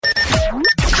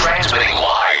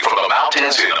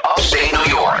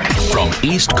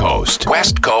East Coast,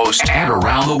 West Coast, and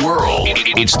around the world.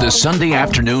 It's the Sunday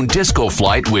afternoon Disco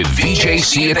Flight with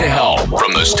VJC at the helm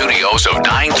from the studios of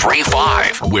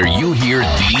 935, where you hear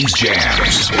these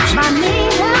jams.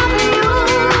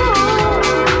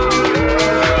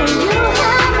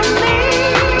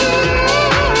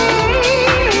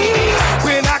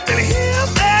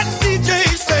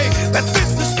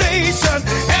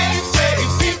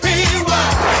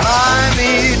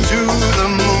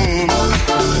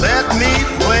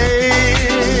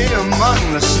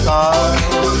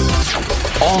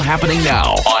 All happening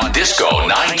now on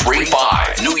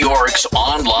Disco935, New York's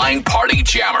online party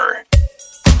jammer.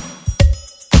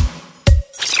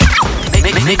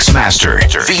 Mixmaster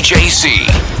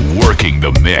VJC, working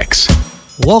the mix.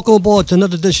 Welcome aboard to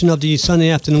another edition of the Sunday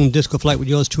afternoon Disco Flight with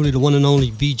yours truly, the one and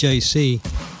only VJC.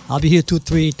 I'll be here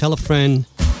 2-3, tell a friend.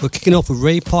 We're kicking off with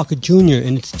Ray Parker Jr.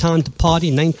 and It's Time to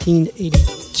Party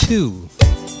 1982.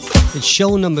 It's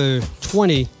show number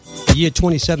 20, the year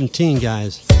 2017,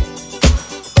 guys.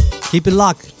 Keep it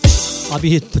locked. I'll be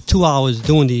here for 2 hours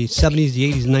doing the 70s,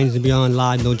 the 80s, 90s, and beyond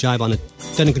live, no jive on it.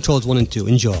 Then controls 1 and 2.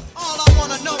 Enjoy. All I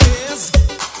wanna know is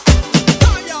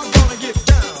how y'all gonna get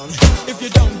down if you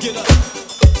don't get up?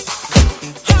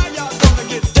 How y'all gonna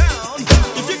get down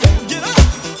if you don't get up?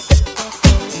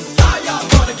 How y'all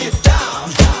gonna get down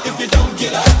if you don't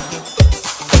get up?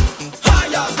 How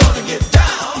y'all gonna get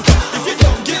down if you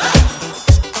don't get up?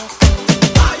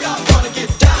 How y'all gonna get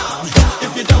down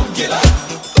if you don't get up?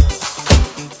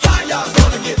 Y'all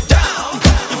gonna get down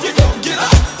if you don't get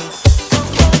up. Come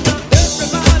on now,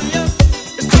 everybody up.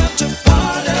 It's time to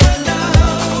party now.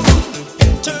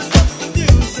 Turn up the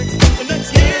music and let's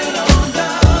get on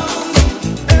down.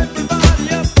 Everybody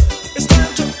up. It's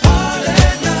time to party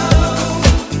now.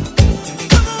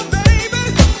 Come on, baby,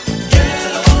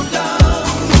 get on down.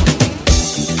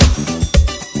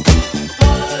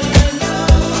 Party now.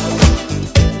 Get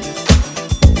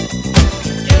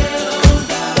on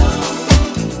down.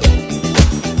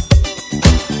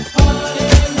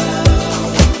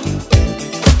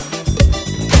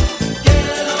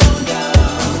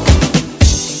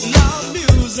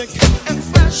 And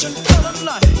fashion colored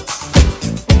lights.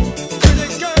 Pretty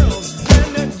girls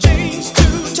wearing their jeans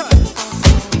too tight.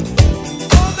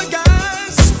 All the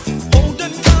guys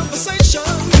holding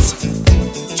conversations,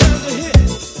 trying to hit,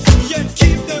 yet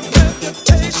keep their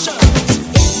reputations.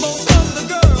 Most of the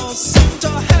girls seem to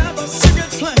have a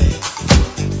secret plan.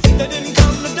 They didn't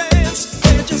come to dance,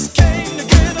 they just came to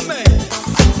get a man.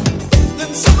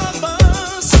 Then some of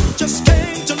us just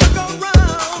came to look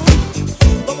around.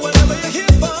 But whatever you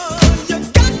hear for, you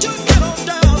got to get on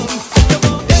down. Come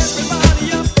on, everybody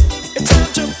up. It's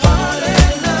time to party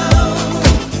now.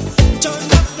 Turn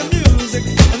up the music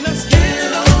and let's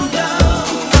get on down.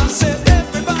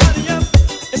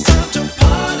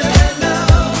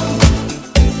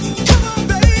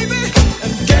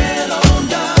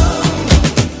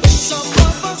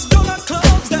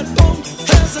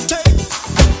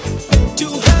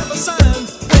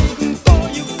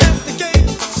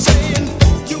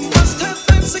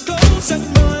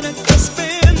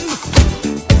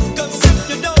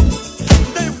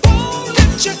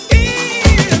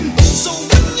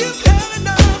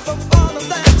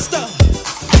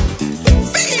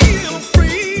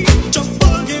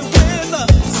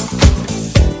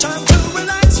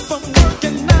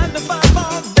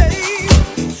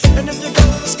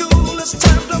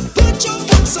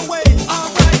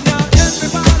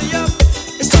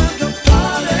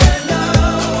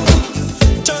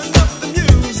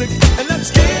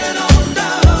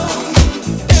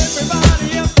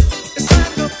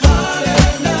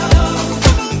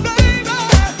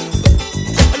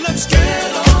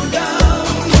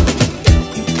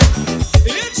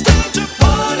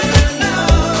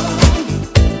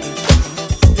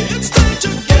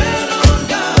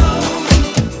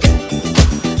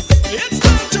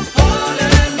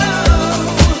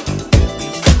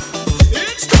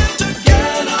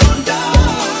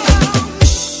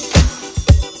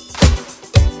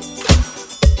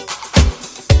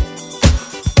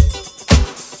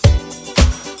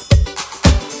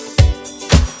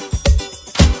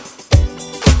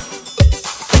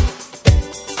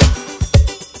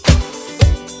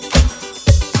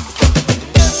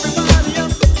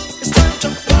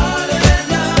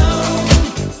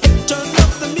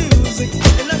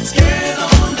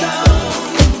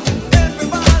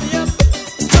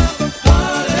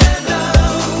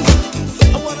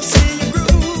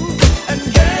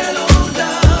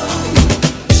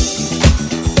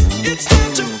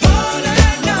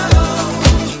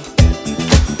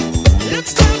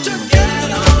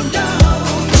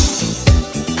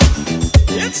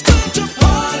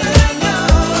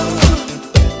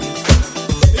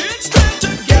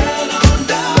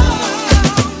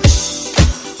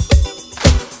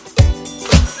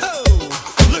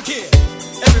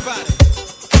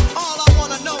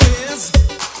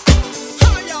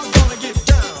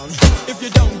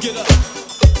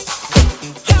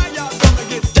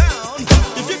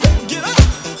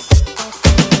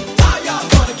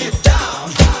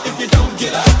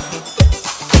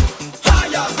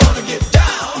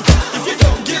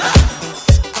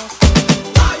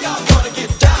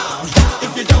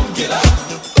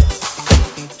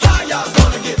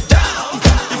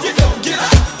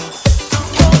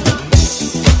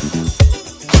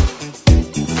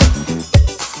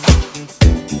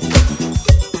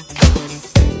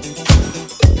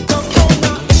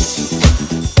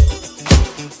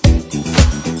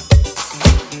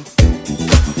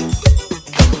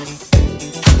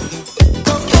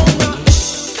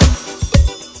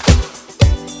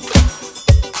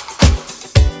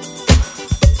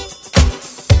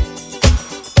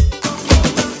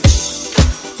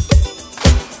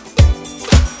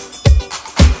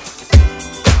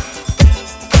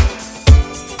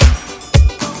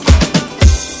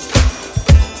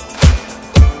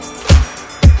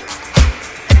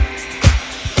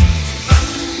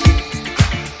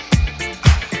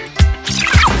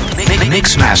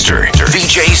 Mixmaster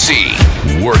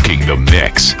VJC working the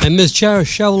mix. And Miss Chara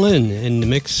Shaolin in the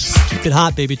mix. Keep it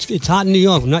hot, baby. It's hot in New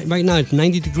York. Right now it's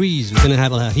 90 degrees. We're going to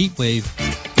have a heat wave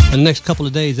for the next couple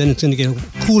of days. Then it's going to get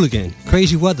cool again.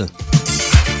 Crazy weather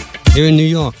here in New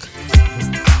York.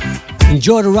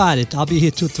 Enjoy the ride. I'll be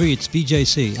here till 3. It's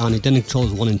VJC on Identical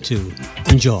Controls 1 and 2.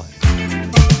 Enjoy.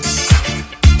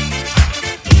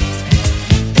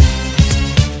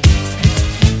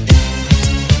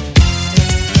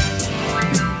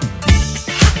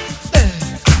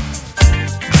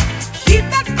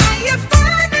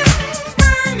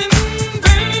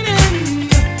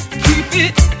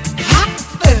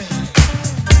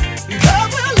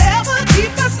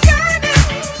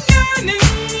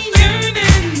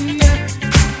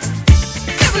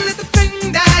 Never let the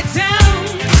thing die down.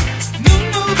 No,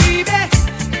 no,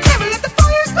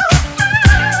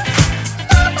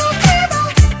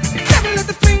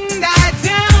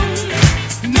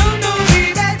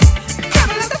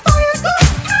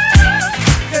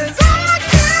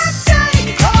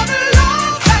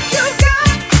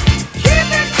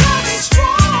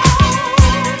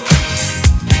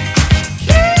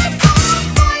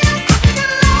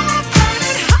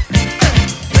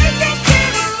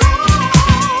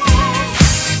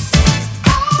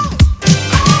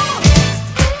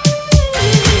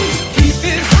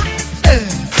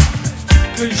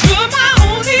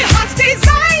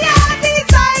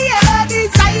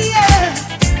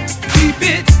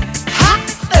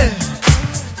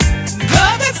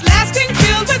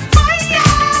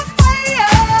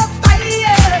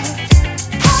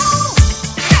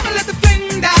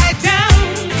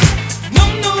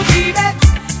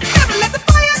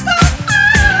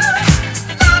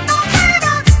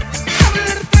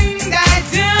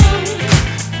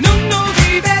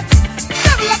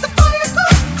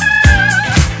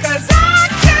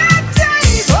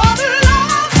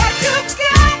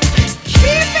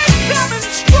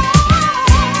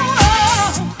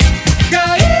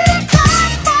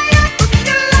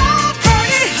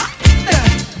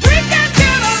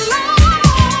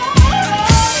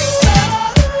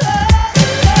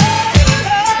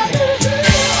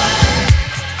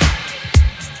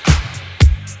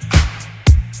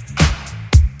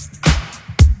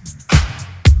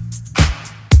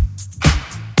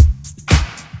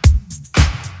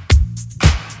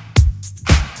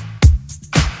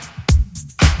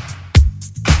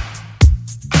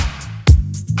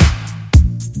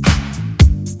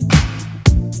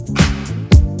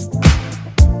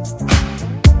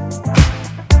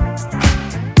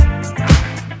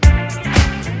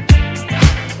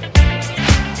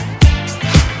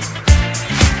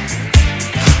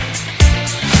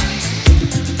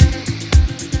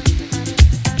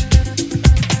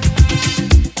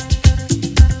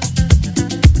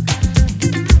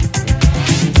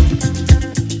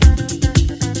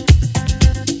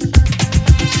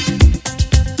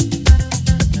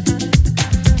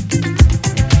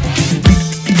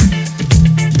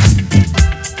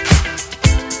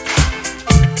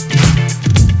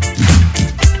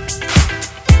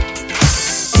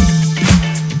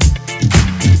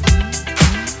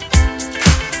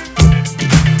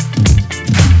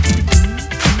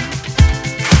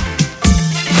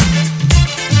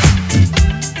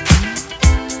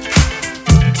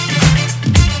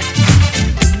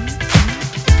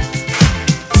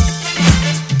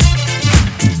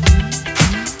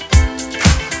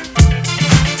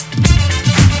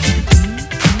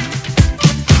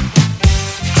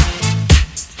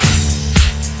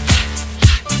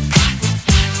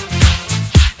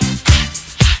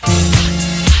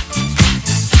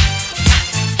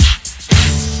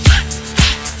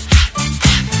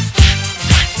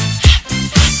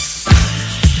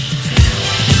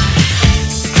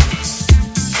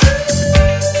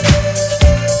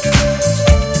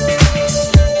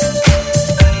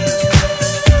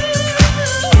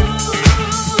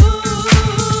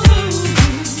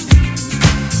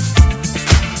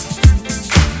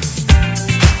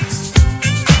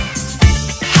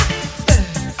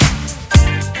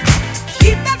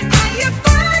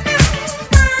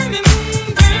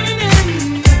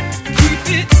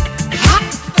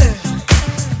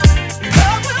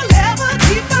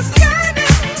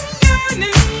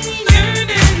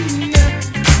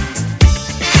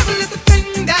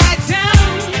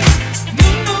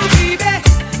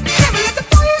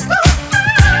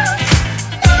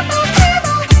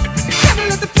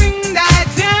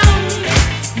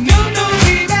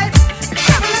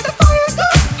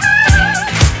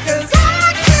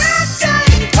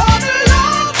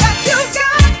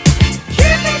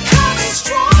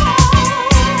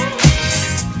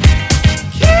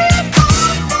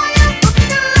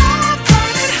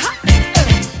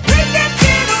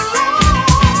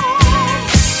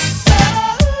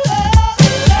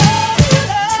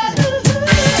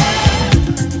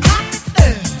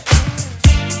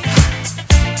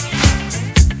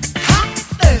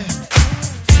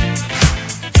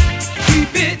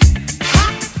 keep it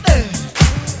hot.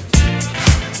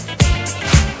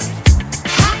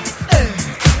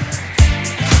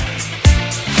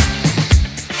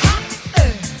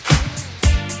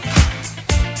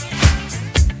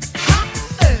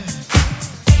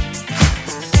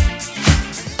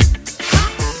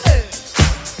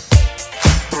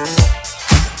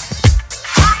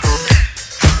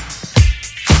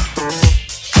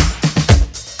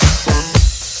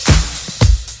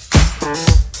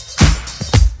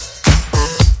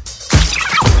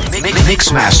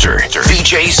 Mixmaster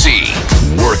VJC,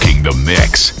 working the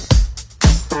mix.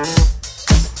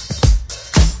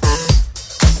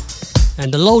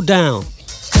 And the Lowdown,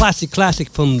 classic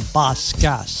from Boss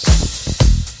Gas,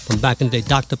 from back in the day.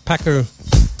 Dr. Packer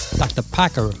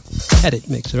edit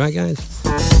mix, right guys?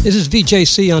 This is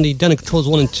VJC on the Denner Controls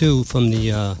 1 and 2 from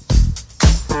the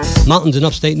mountains in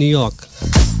upstate New York,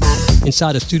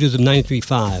 inside the studios of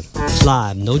 93.5. It's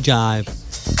live, no jive.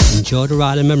 Enjoy the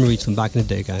ride and memories from back in the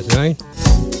day, guys, alright?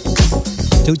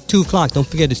 2 o'clock, don't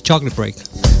forget it's chocolate break.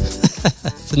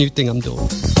 It's a new thing I'm doing.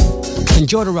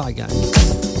 Enjoy the ride,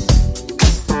 guys.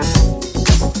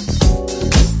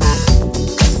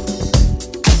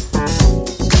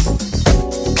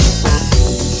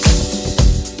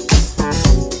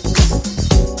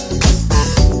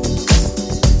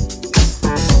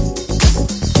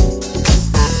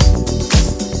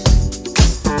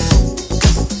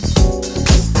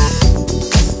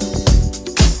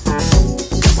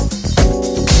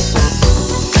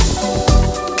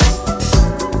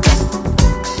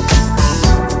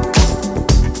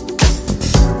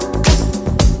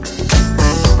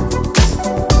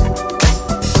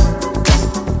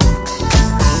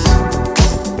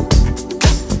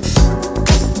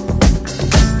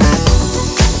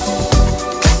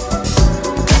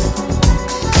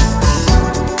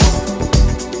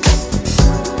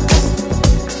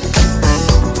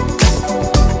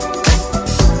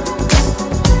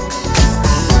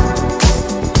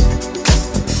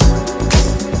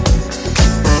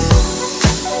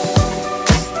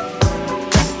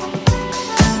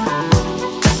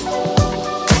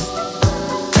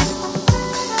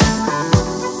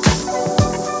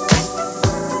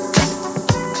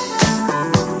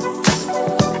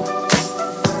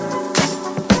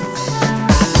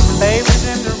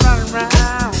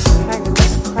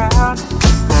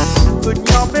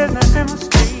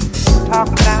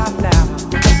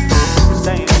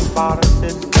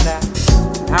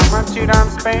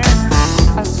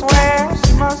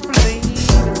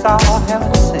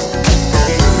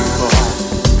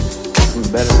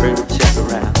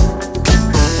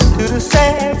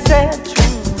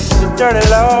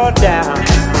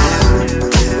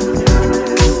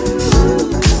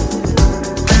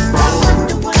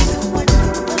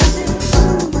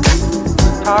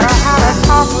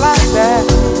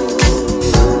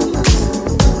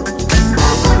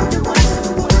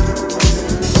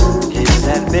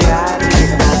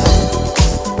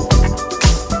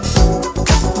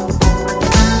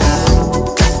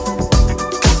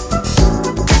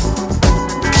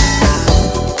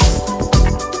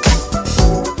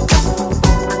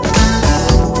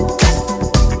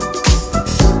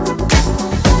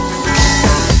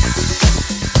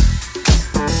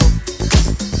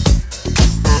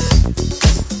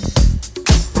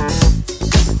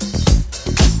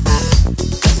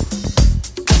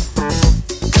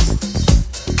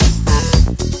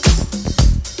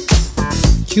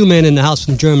 Q-Man in the house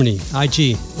from Germany.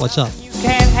 IG, what's up? You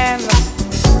can't handle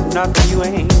nothing you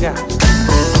ain't got.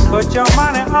 Put your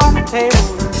money on the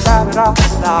table and start it off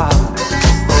loud.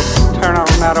 Turn on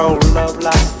that old love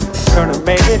light, turn a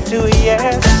baby to a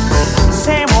yes.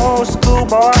 Same old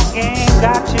schoolboy game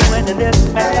got you into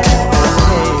this mess.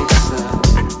 Hey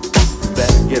son,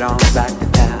 better get on back to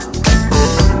town.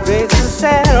 Face the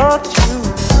sad old truth,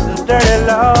 the dirty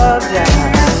love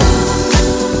down.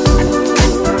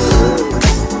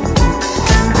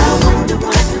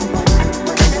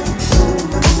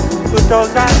 Put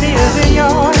those ideas in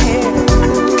your head.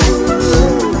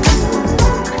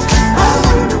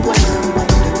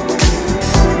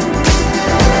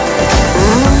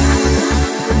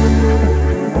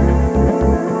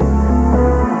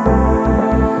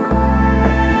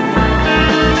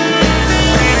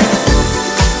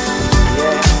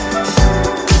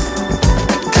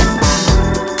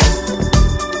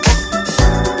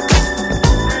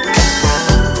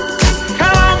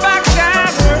 Come on back down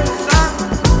to earth, son.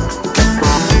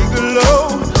 Take a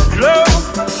load.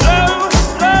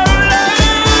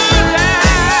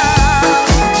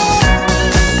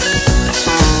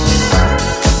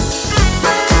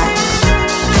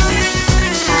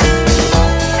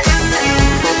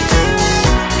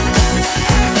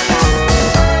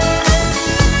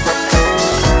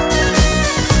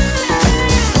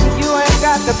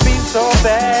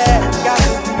 bad, got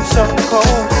to be so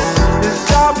cold. This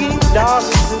doggy dog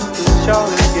is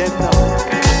surely getting old.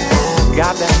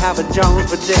 Got to have a Jones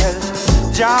for this,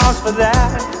 Jones for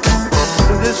that.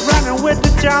 This running with the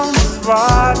Joneses,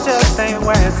 boy, just ain't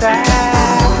where it's at.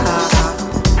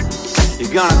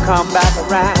 You're gonna come back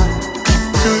around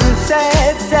to the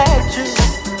sad, sad truth,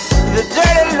 the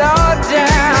dirty low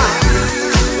down.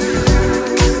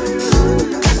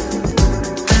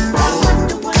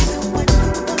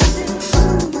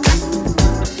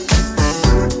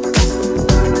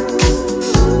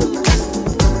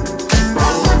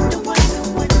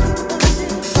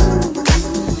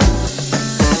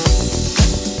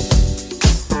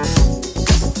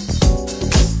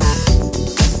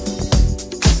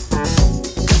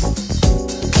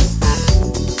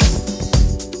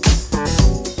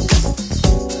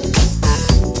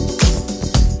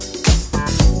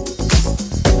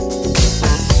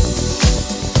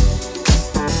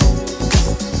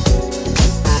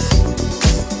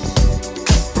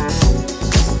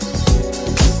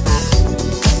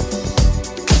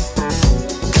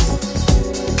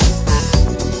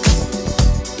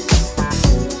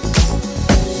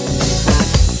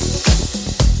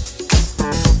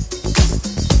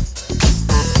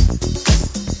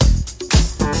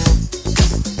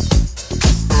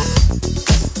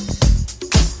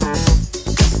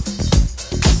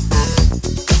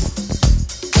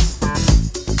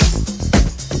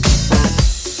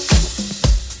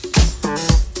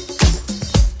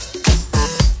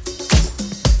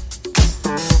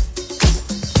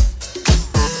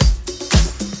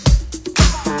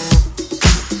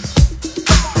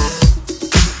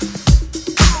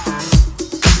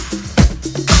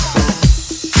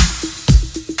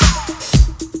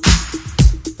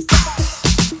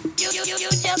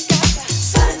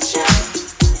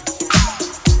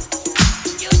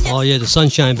 Oh yeah, the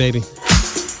sunshine, baby.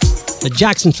 The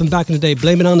Jacksons from back in the day,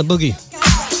 Blame It on the Boogie.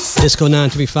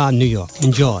 Disco935, New York.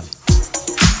 Enjoy.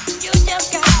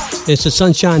 It's the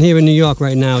sunshine here in New York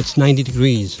right now. It's 90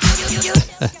 degrees.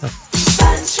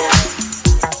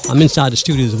 I'm inside the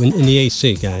studios in the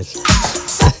AC, guys.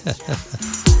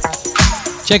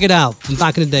 Check it out from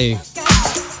back in the day.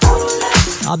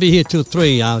 I'll be here till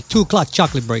 3, 2 o'clock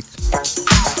chocolate break.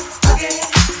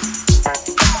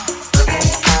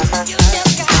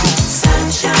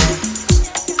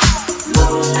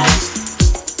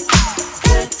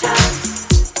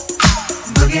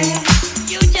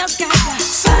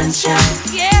 Sunshine.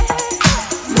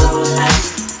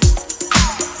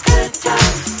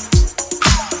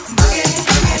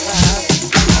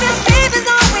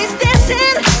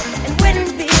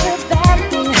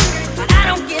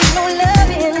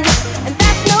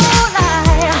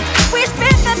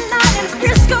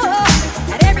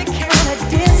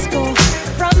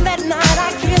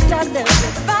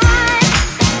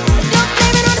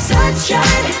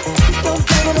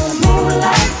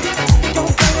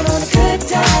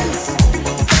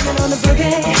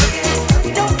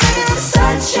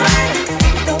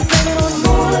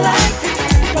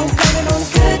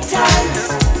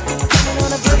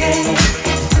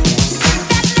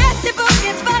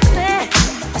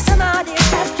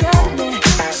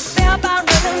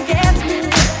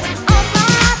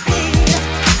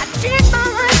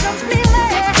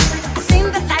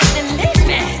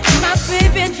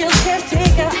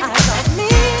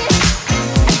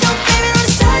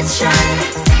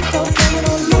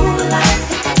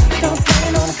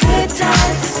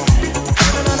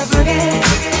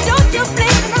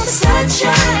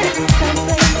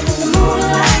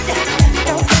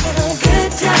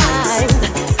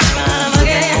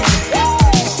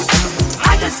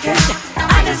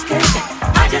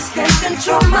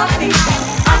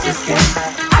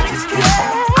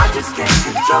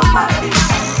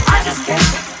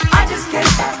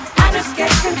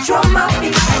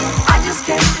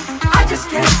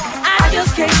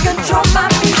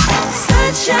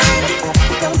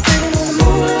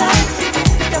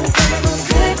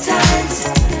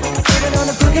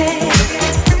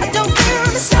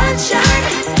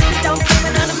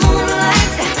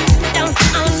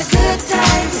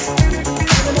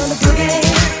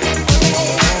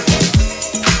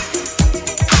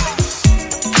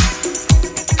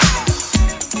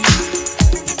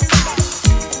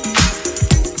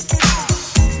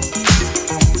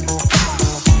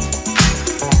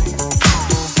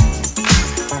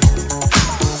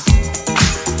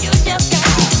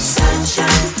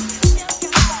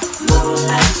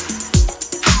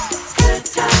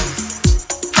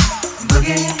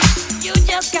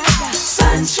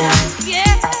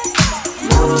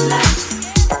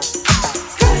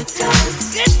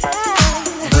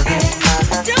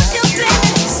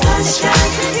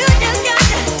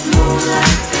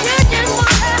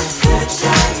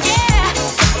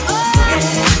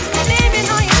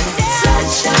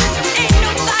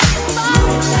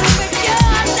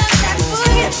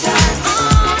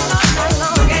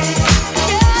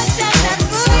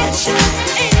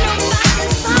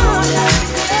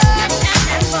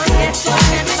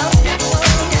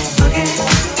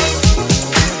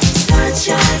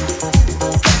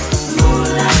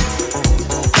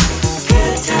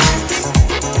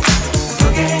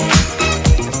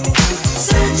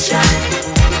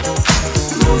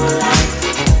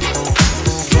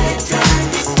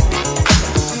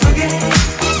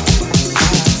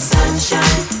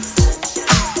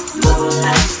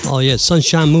 yeah,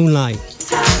 Sunshine Moonlight.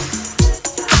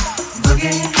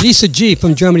 Lisa G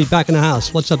from Germany back in the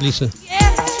house. What's up, Lisa?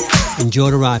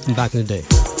 Enjoy the ride from back in the day.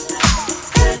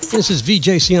 This is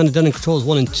VJC on the Dunning Controls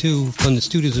 1 and 2 from the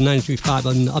studios of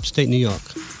 93.5 in upstate New York.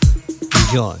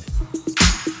 Enjoy.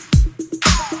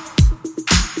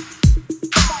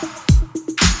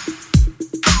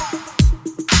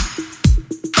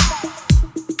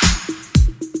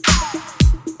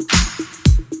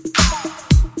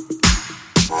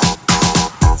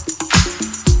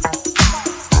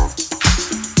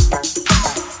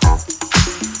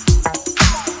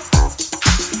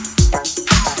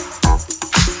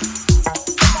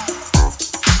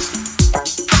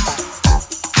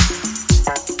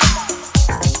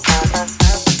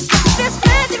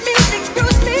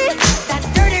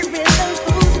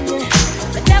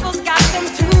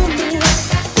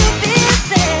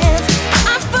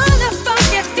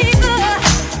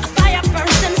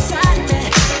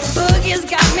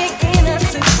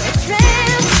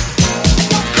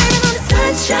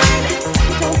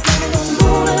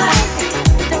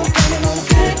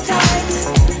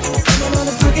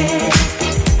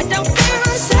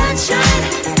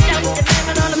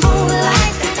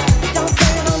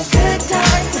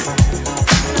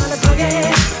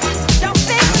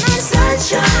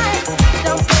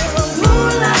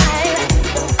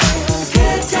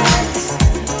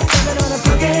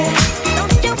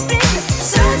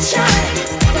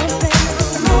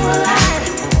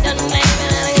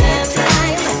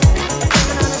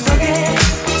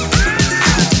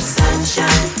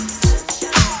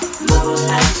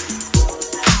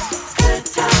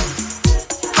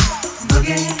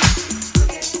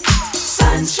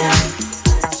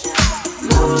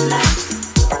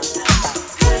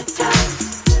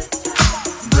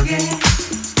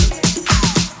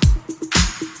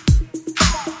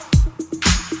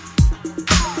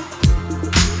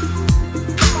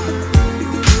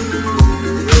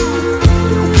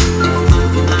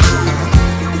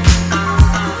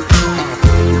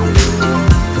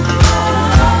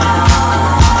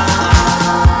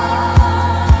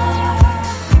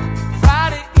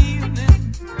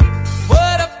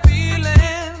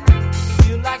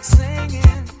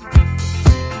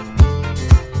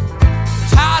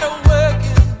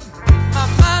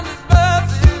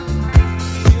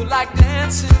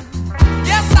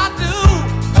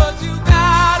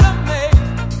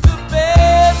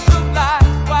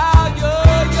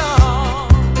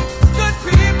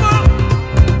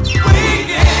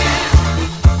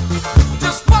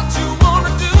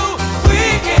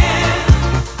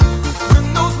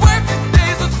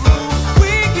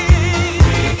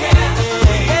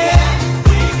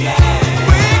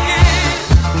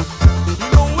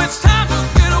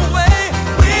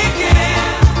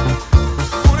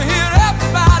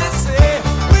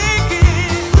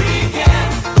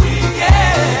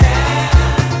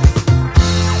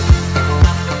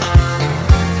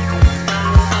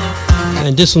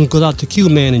 And this one goes out to Q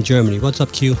Man in Germany. What's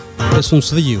up, Q? This one's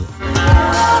for you.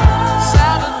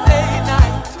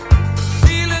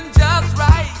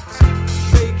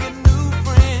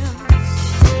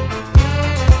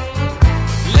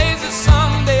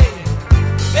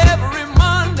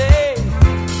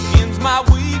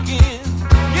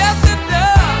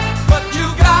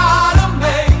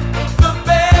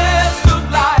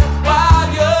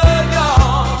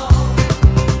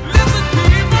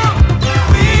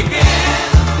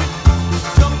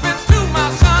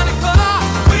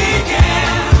 We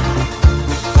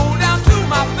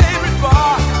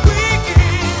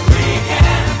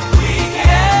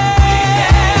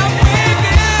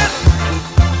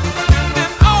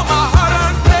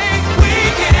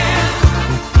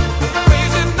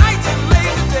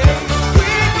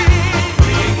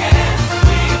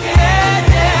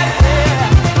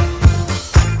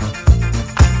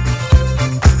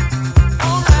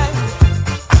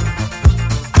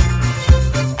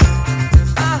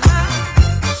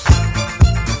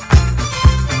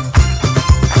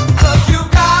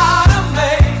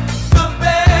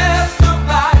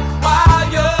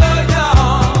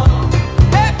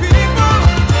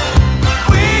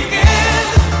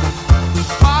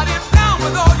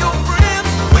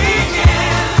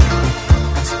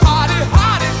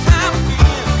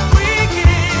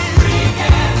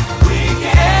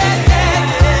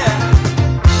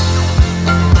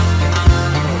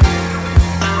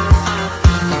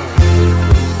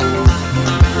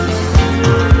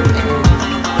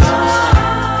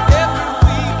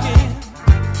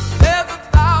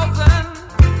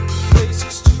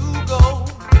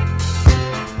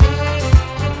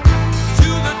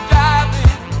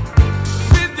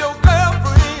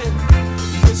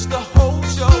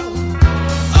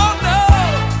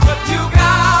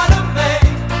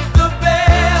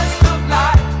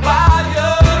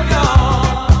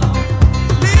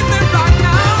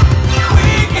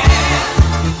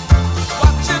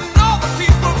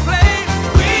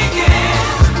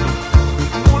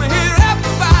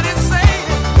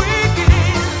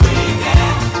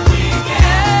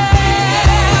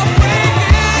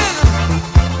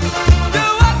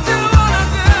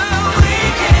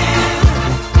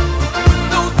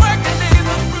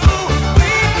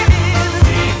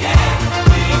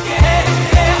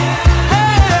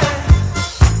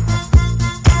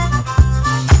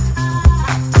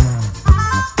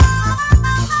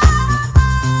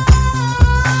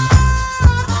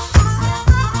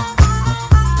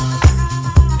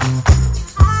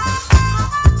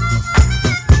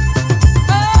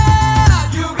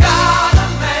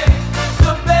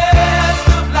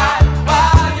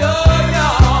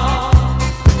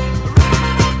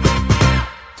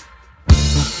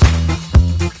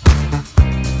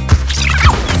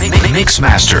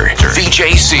Mixmaster,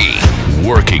 VJC,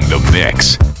 working the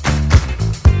mix.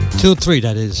 2-3,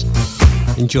 that is.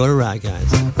 Enjoy the ride,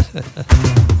 guys.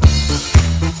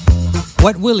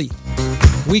 Wet Willie,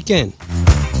 Weekend,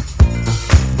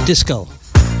 Disco,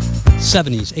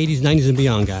 70s, 80s, 90s, and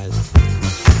beyond, guys.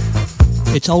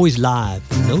 It's always live,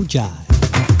 no jive.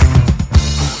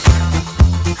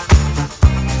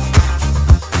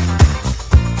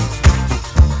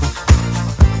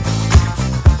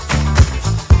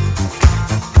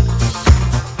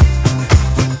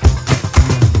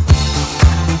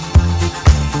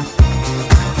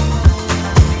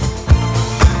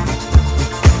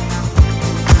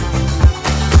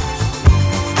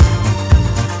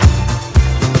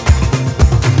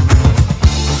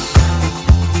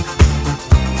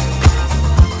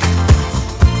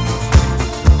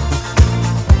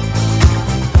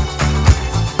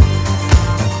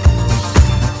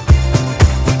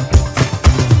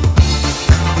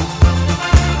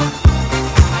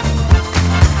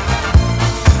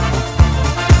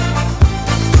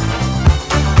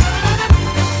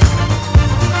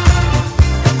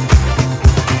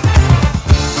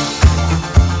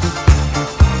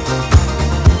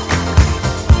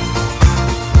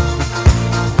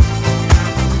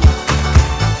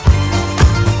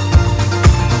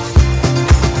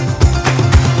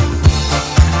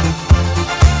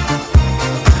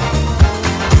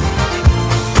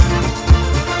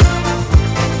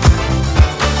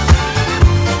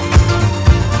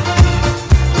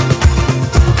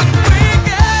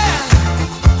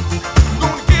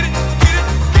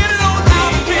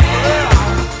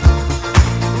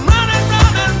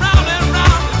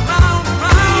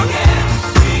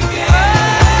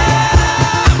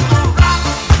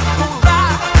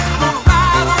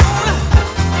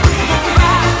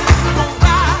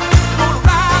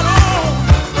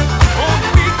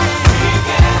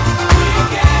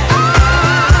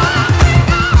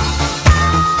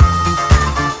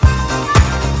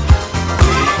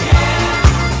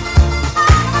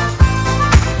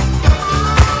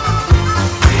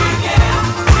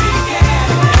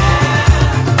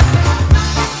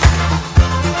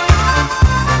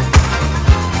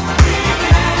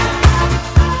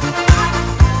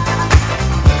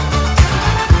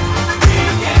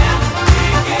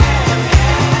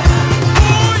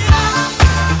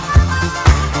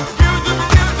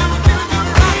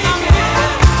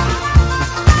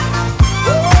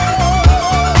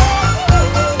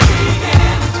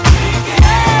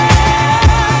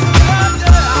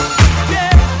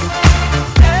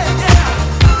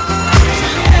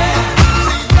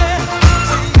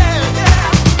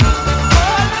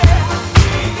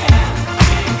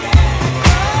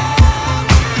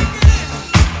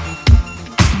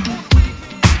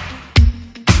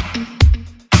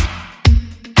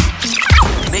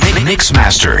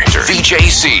 Mixmaster,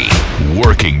 VJC,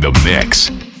 working the mix.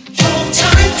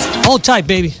 Hold tight,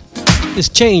 baby. It's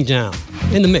changed now.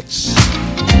 In the mix.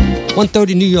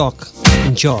 1:30 New York.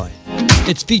 Enjoy.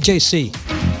 It's VJC.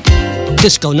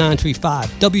 Disco935.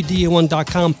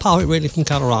 WDA1.com. Power Hit Radio from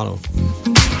Colorado.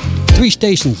 3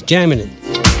 stations jamming it.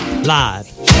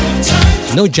 Live.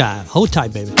 No jive. Hold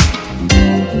tight, baby.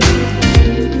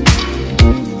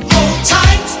 Hold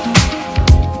tight.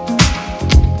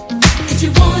 If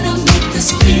you wanna make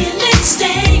this feeling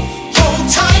stay, hold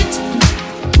tight.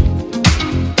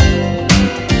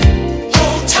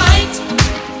 Hold tight.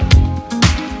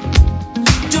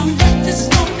 Don't let this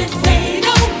moment fade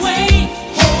away.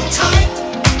 Hold tight.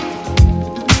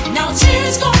 Now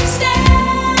tears gonna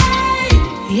stay.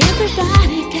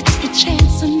 Everybody gets the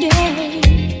chance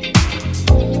someday.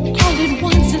 All at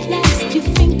once at last you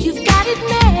think you've got it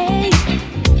made.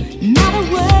 Not a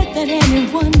word that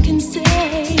anyone can say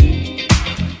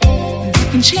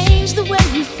can change the way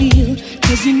you feel,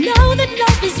 'cause you know that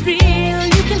love is real.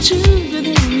 You can choose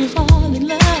whether you fall in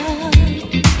love.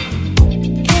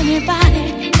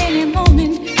 Anybody, any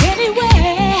moment,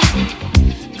 anywhere.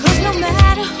 'Cause no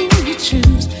matter who you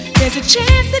choose, there's a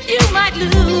chance that you might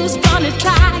lose. Gonna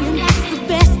try, and that's the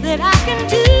best that I can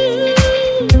do.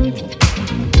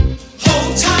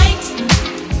 Hold tight.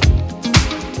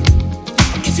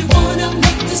 If you wanna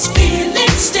make this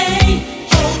feeling stay,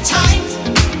 hold tight.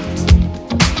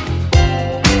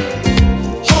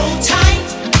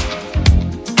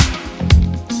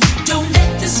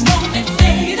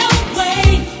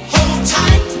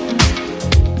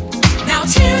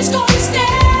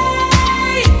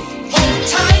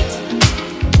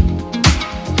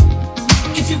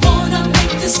 If you wanna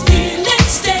make this feeling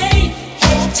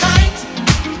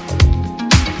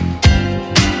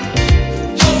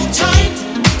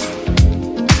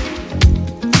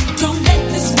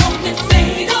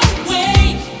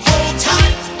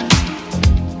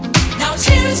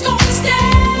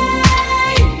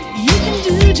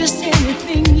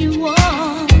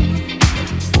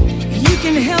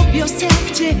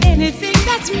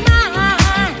that's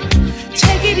mine.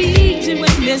 Take it easy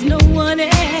when there's no one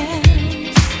else.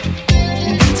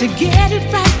 Got to get it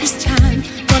right this time.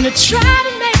 Gonna try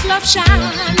to make love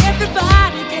shine.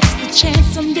 Everybody gets the chance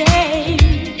someday.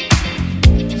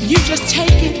 You just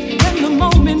take it when the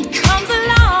moment comes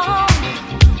along.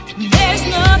 There's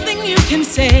nothing you can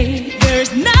say.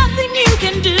 There's nothing you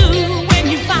can do when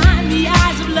you find the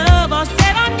eyes of love are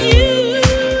set on you.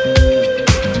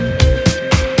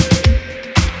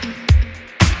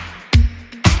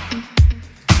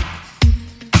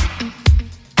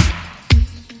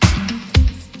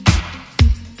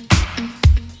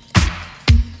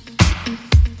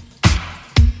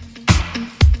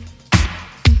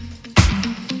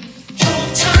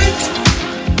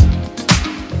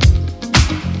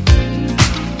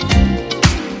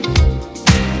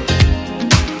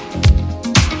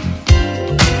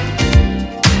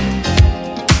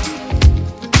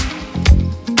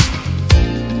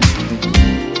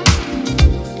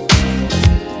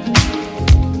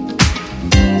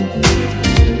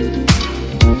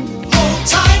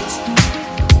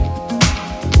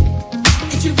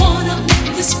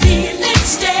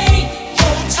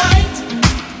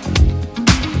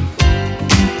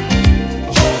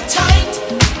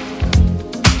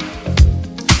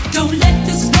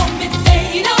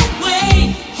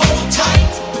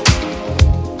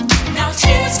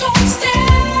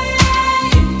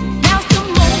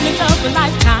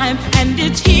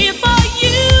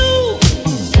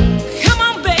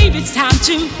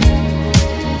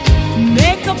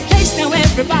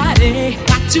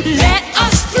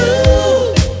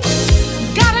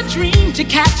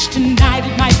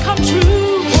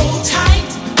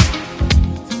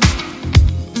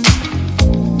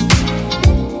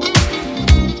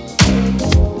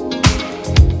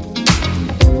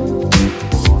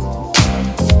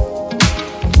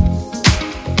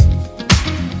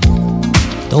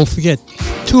 Don't forget,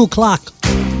 2 o'clock,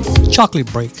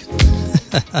 chocolate break.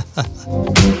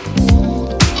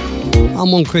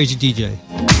 I'm one crazy DJ.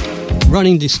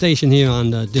 Running the station here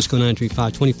on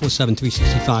Disco935, 24/7,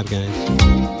 365, guys.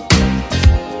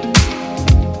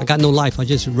 I got no life, I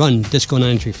just run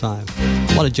Disco935.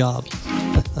 What a job.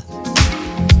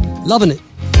 Loving it.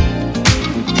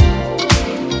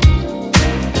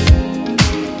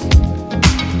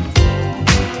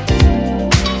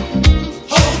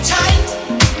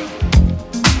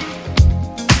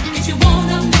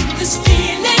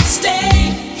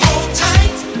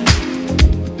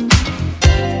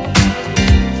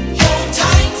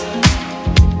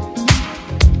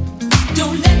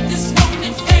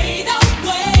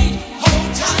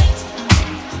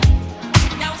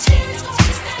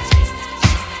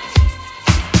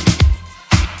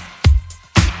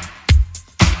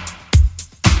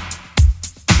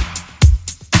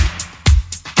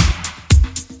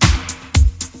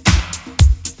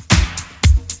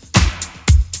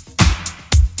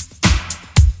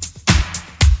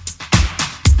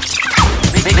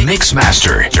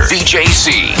 Mixmaster VJC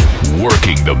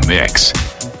working the mix.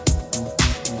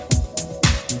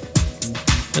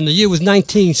 And the year was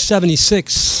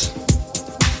 1976.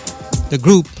 The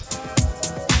group,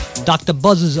 Dr.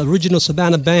 Buzz's original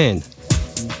Savannah Band,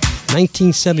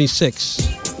 1976.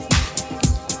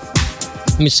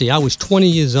 Let me see, I was 20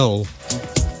 years old,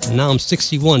 and now I'm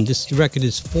 61. This record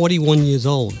is 41 years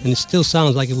old, and it still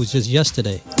sounds like it was just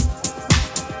yesterday.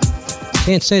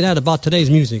 Can't say that about today's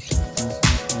music.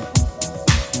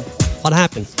 What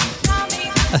happened?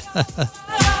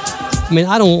 I mean,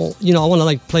 I don't, I want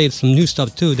to play some new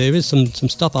stuff too. There is some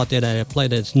stuff out there that I play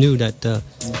that's new, that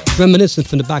reminiscent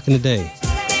from the back in the day.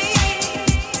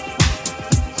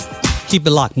 Keep it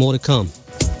locked, more to come.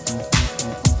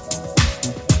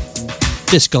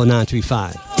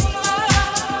 Disco935.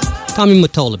 Tommy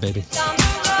Mottola, baby.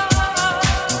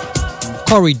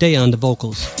 Corey Day on the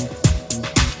vocals.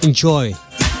 Enjoy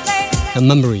the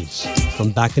memories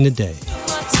from back in the day.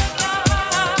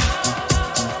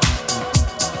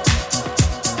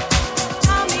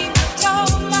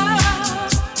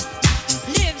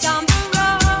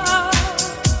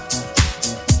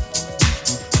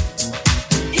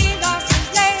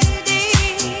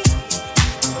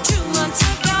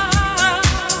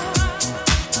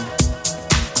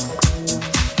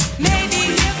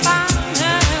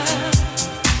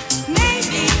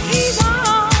 Maybe he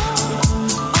won't,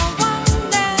 or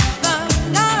won't ever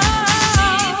love.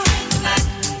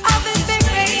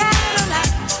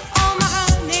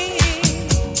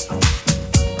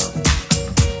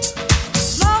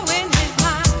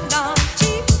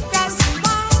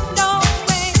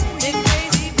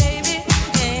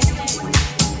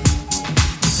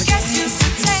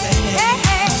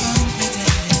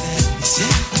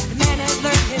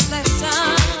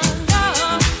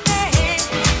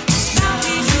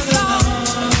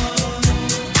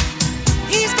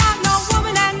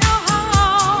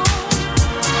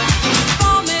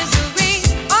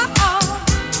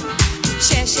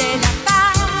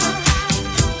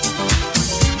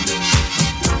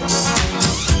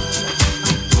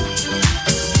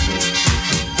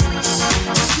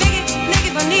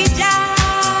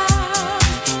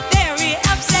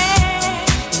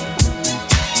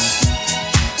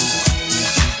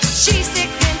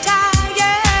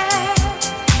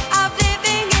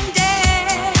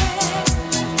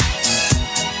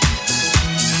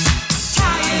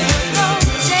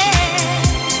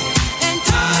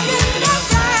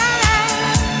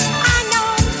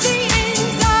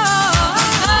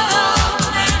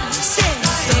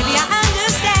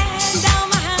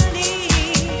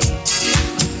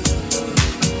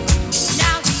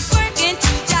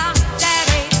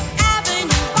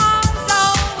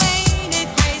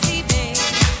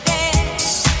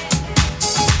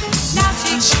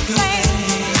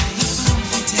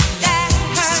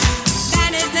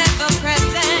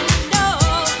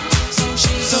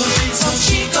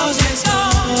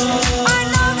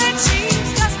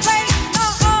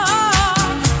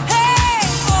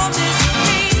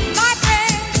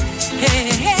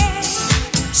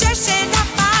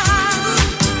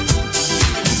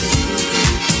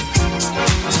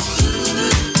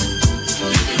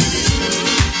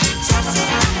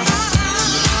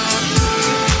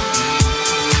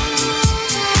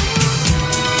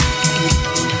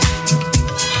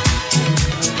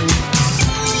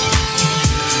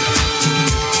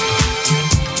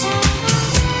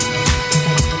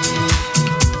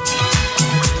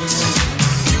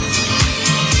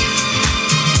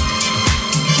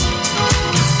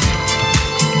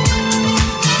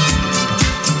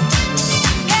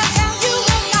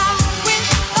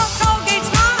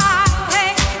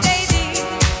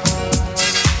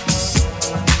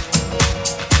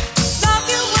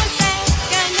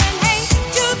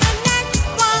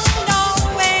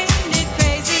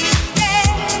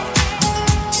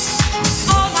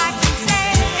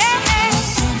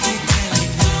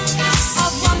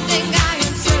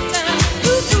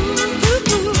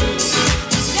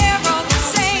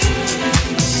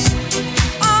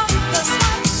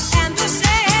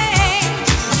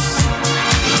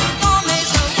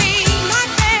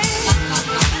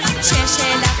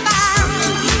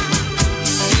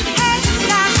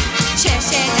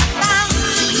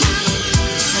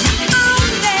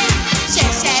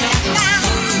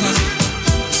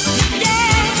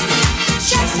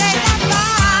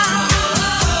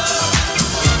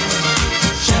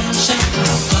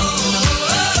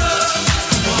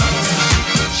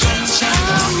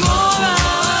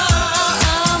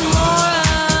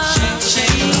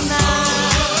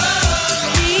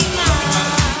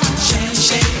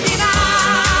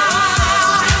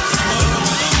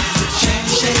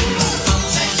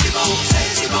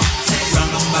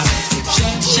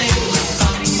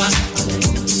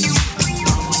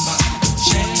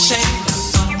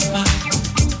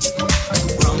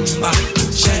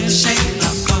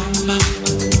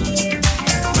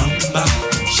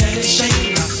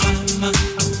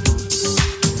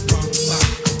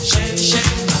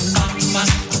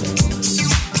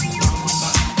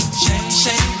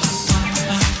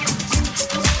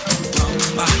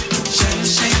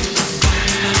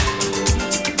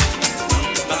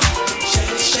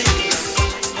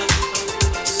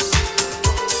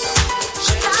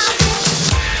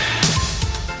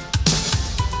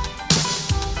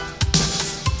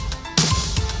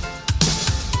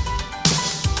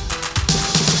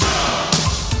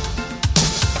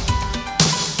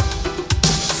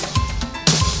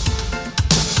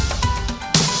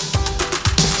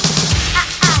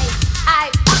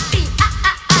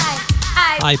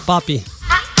 Ay, papi.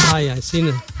 Ay, I seen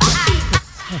it.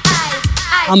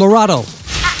 Amorado.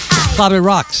 Bobby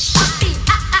Rocks.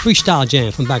 Freestyle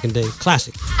jam from back in the day.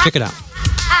 Classic. Check it out.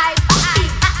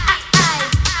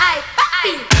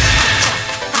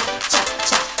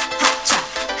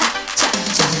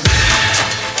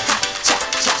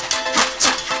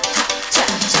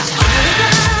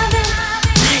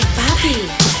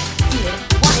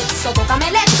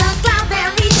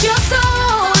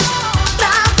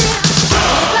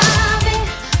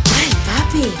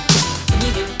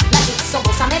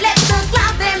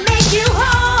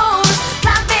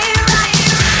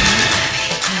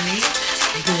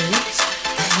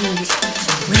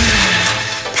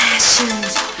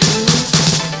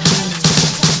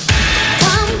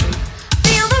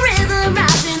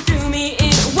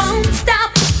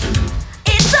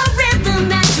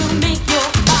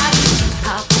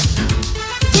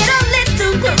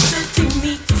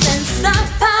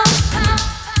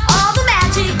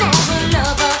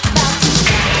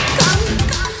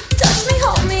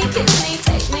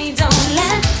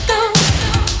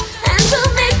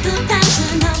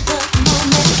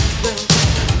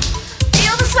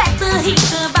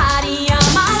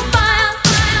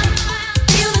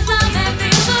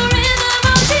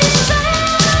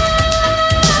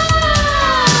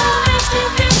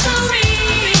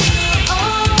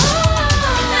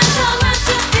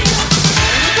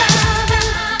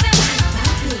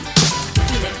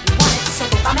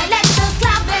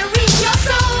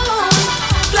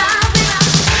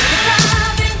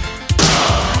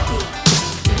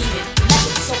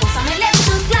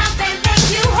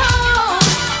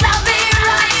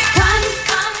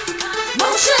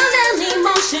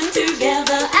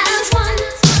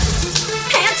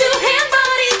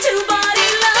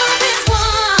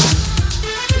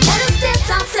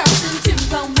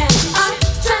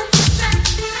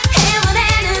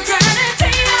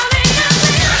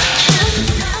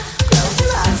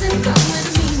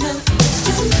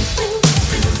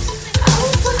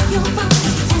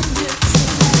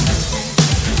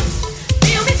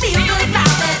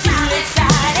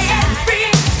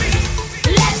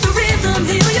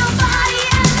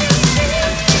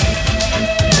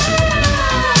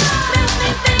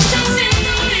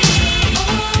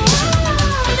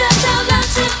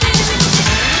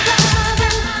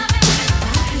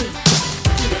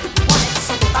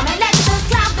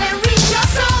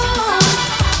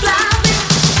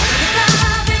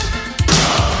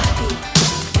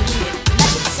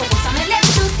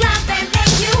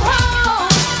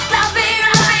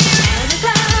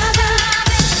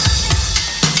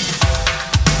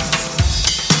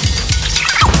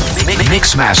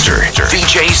 Mixmaster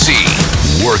VJC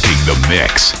working the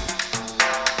mix.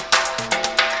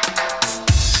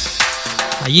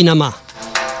 Allí nada más.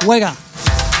 Juega.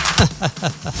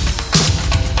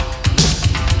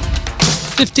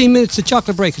 15 minutes to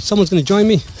chocolate break. Someone's going to join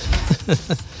me.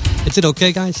 Is it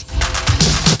okay, guys?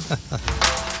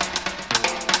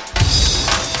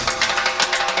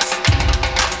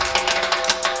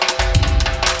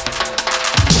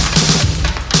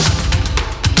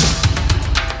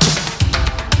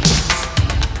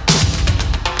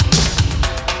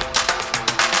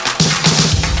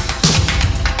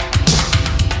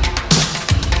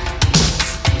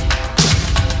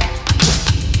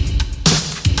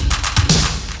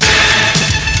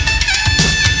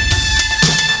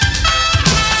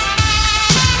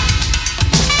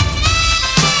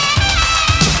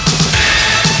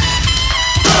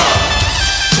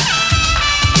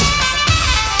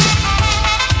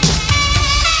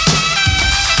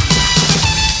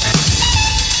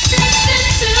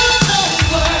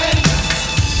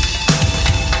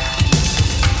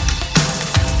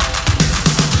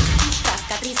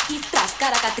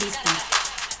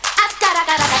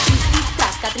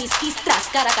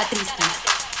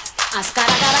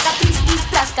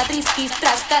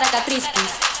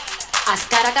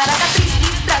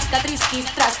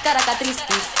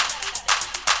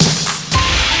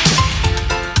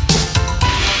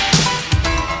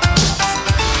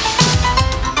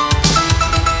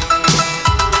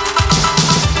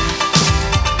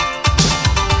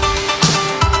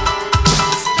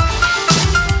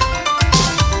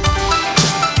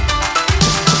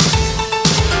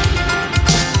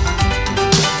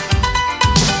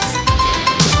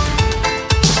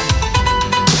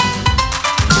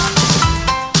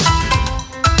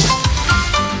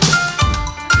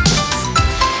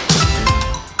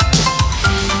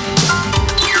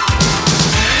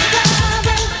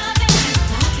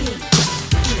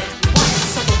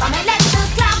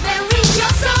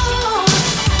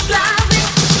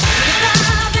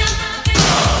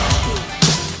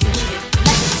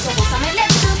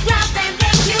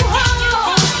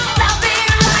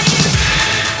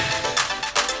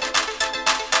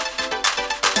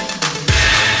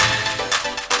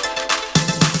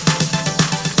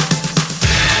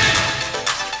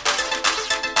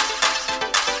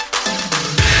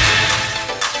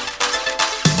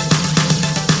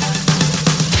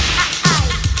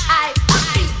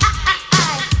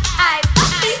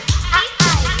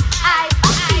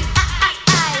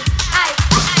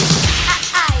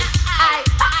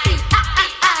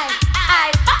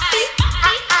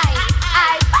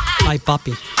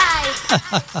 papi.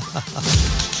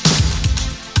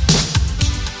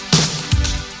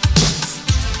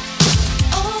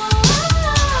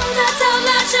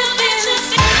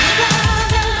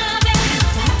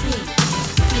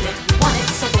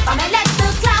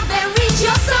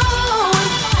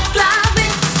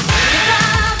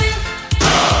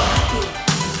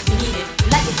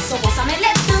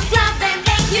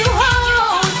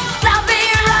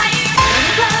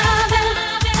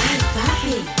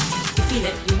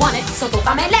 So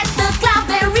tócame, let the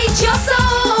clave reach your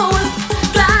soul.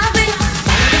 Clave,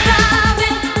 clave,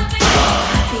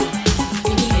 papi,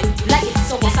 you need it, you like it.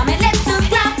 So gózame, let the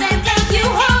clave take you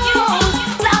home.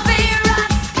 Clave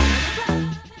rocks.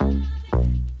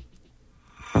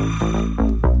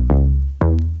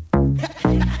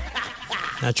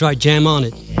 That's right, jam on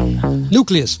it.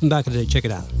 Nucleus from back in the day, check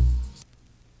it out.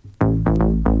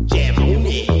 Jam on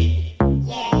it.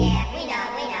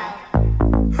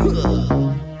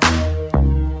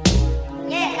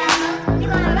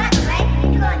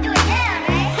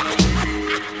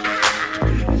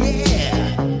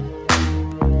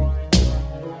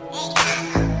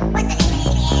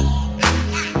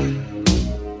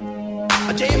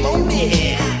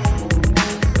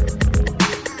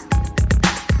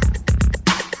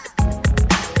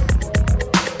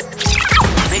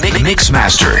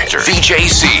 Mixmaster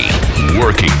VJC,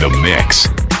 working the mix.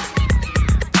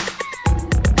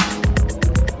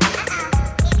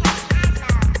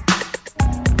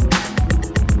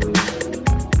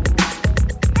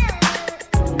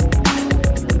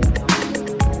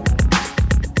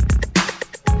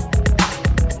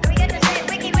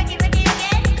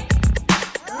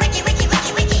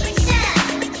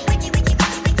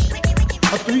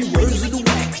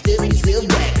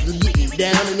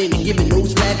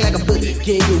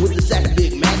 With the sack of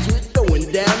Big Macs, with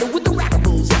throwing down and with the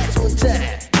rockables at one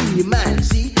time. In your mind,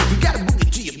 see, you gotta boogie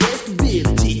to your best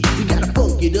ability. You gotta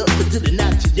funk it up until it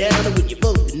knocks you down. And when you're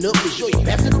funkin' up, be sure you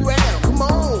pass it around. Come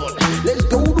on, let's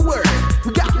go to work.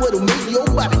 We got what'll make your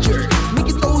body jerk. Make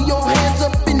you throw your hands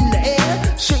up in the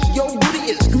air, shake your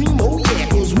booty and scream, oh yeah.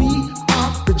 Cause we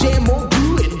are the jam on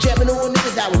crew, and jamming on it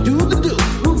is how we do the do.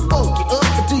 We'll funk you up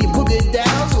until you boogie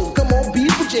down. So come on,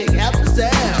 people, check out the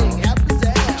sound.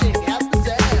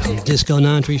 Disco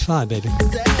 935, baby.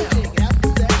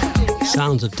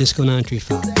 Sounds of Disco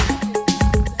 935.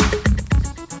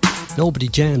 Nobody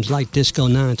jams like Disco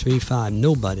 935.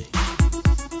 Nobody.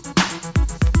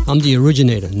 I'm the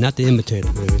originator, not the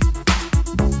imitator, baby.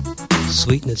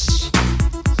 Sweetness.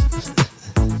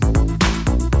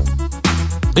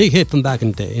 Big hit from back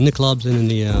in the day, in the clubs and in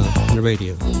the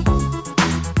radio.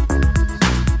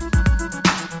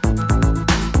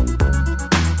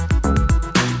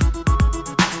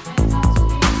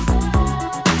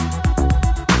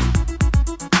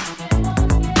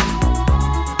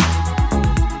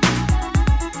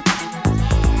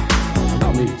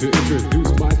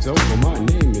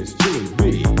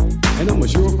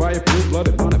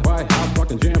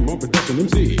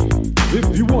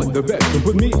 The best to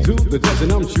put me to the test,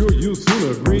 and I'm sure you'll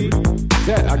soon agree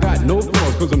that I got no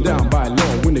flaws, cause I'm down by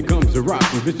law when it comes to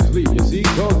rocking viciously, you see.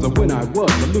 Cause when I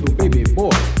was a little baby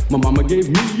boy, my mama gave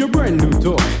me a brand new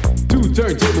toy. 2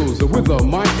 turntables with a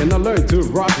mic, and I learned to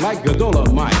rock like a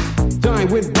Dolomite. Time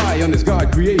went by on this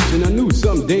God creation, I knew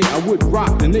someday I would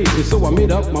rock the nation. So I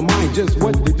made up my mind just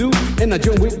what to do, and I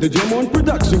joined with the Jam On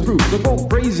production crew. So go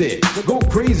crazy,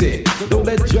 don't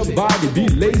let your body be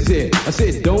lazy. I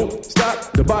said don't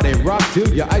stop the body rock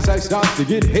till your eyesight starts to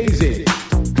get hazy.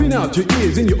 Clean out your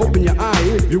ears and you open your eye.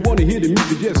 If you want to hear the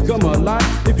music, just come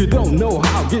alive. If you don't know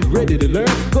how, get ready to learn,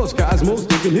 cause Cosmo's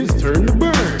taking his turn to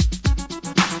burn.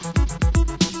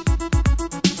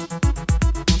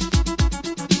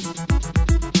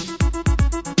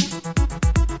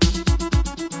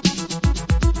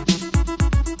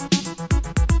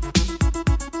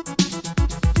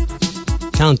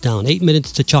 Countdown, 8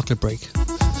 minutes to chocolate break.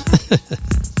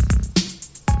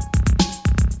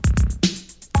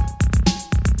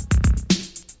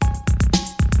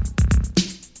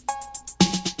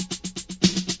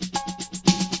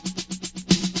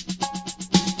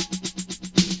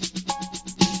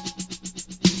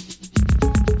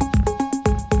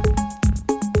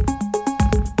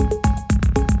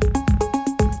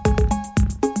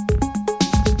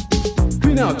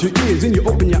 Out your ears and you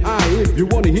open your eye. If you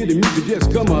want to hear the music,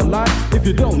 just come alive. If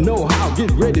you don't know how, get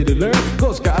ready to learn,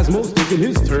 cause Cosmo's taking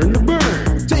his turn to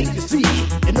burn. Take the C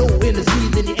and O in the C,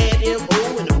 then you add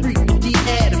M-O and a freaky D,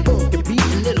 add a funk and beat,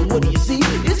 and then what do you see?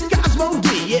 It's Cosmo D,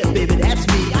 yeah baby, that's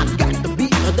me. I got the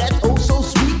beat, that's oh so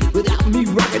sweet. Without me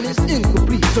rocking, it's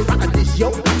incomplete. So rock this yo,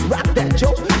 rock that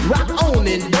yo, rock on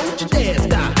and don't you dare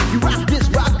stop. You rock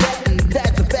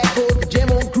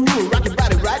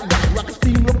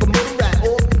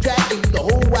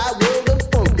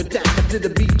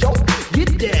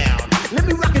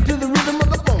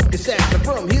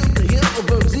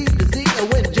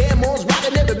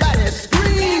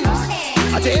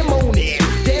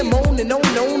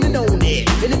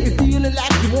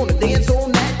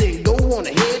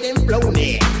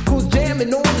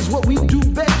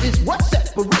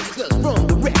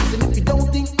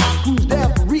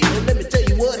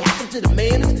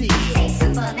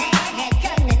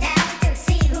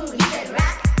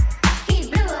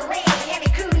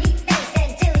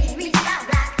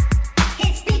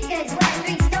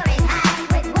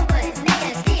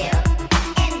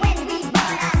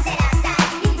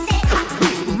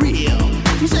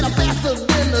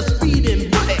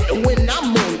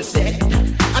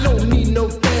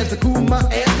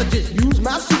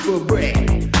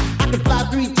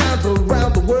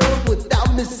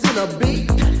wanna be.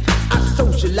 I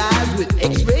socialize with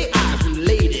X-ray eyes from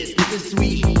ladies, this is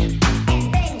sweet.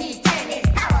 And then he turned his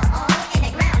power on and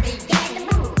the ground began to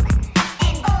move.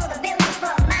 And all the buildings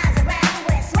for miles around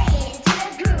were swaying to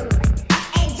the groove.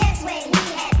 And just when he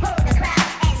had pulled the crowd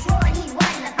and swore he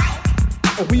won the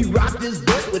fight, We rocked this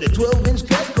butt with a 12-inch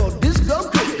cut called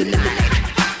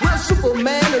Disco935. Well,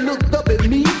 Superman looked up at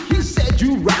me. He said,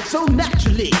 you rock so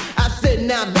naturally. I said,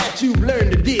 now that you've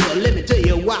learned the deal, let me tell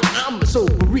you why I'm so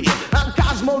for real. I'm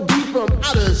Cosmo D from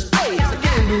outer space. I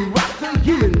can do rock the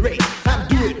human race. I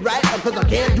do it right because I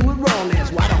can't do it wrong.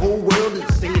 That's why the whole world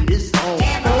is singing this song.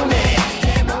 Jam on it,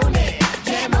 jam on it,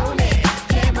 jam on it,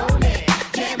 jam on it,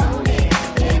 jam on it,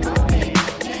 jam on it,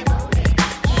 jam on it.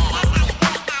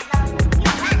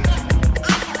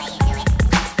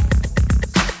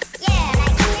 yeah,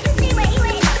 like you can see where he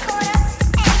went in the corner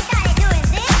and he started doing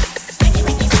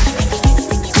this.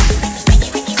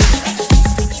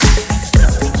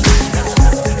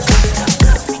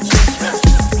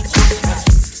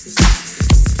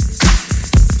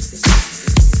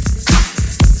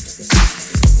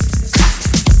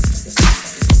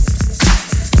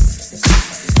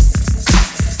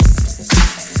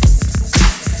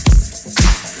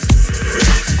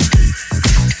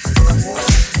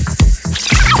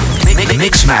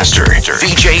 Mixmaster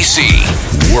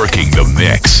VJC working the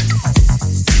mix.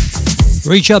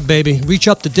 Reach up, baby. Reach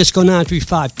up to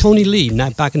Disco935. Tony Lee,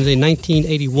 not back in the day,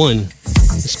 1981. A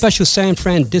special San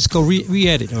Fran disco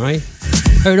re-edit, all right?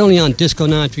 Heard only on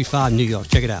Disco935 New York.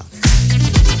 Check it out.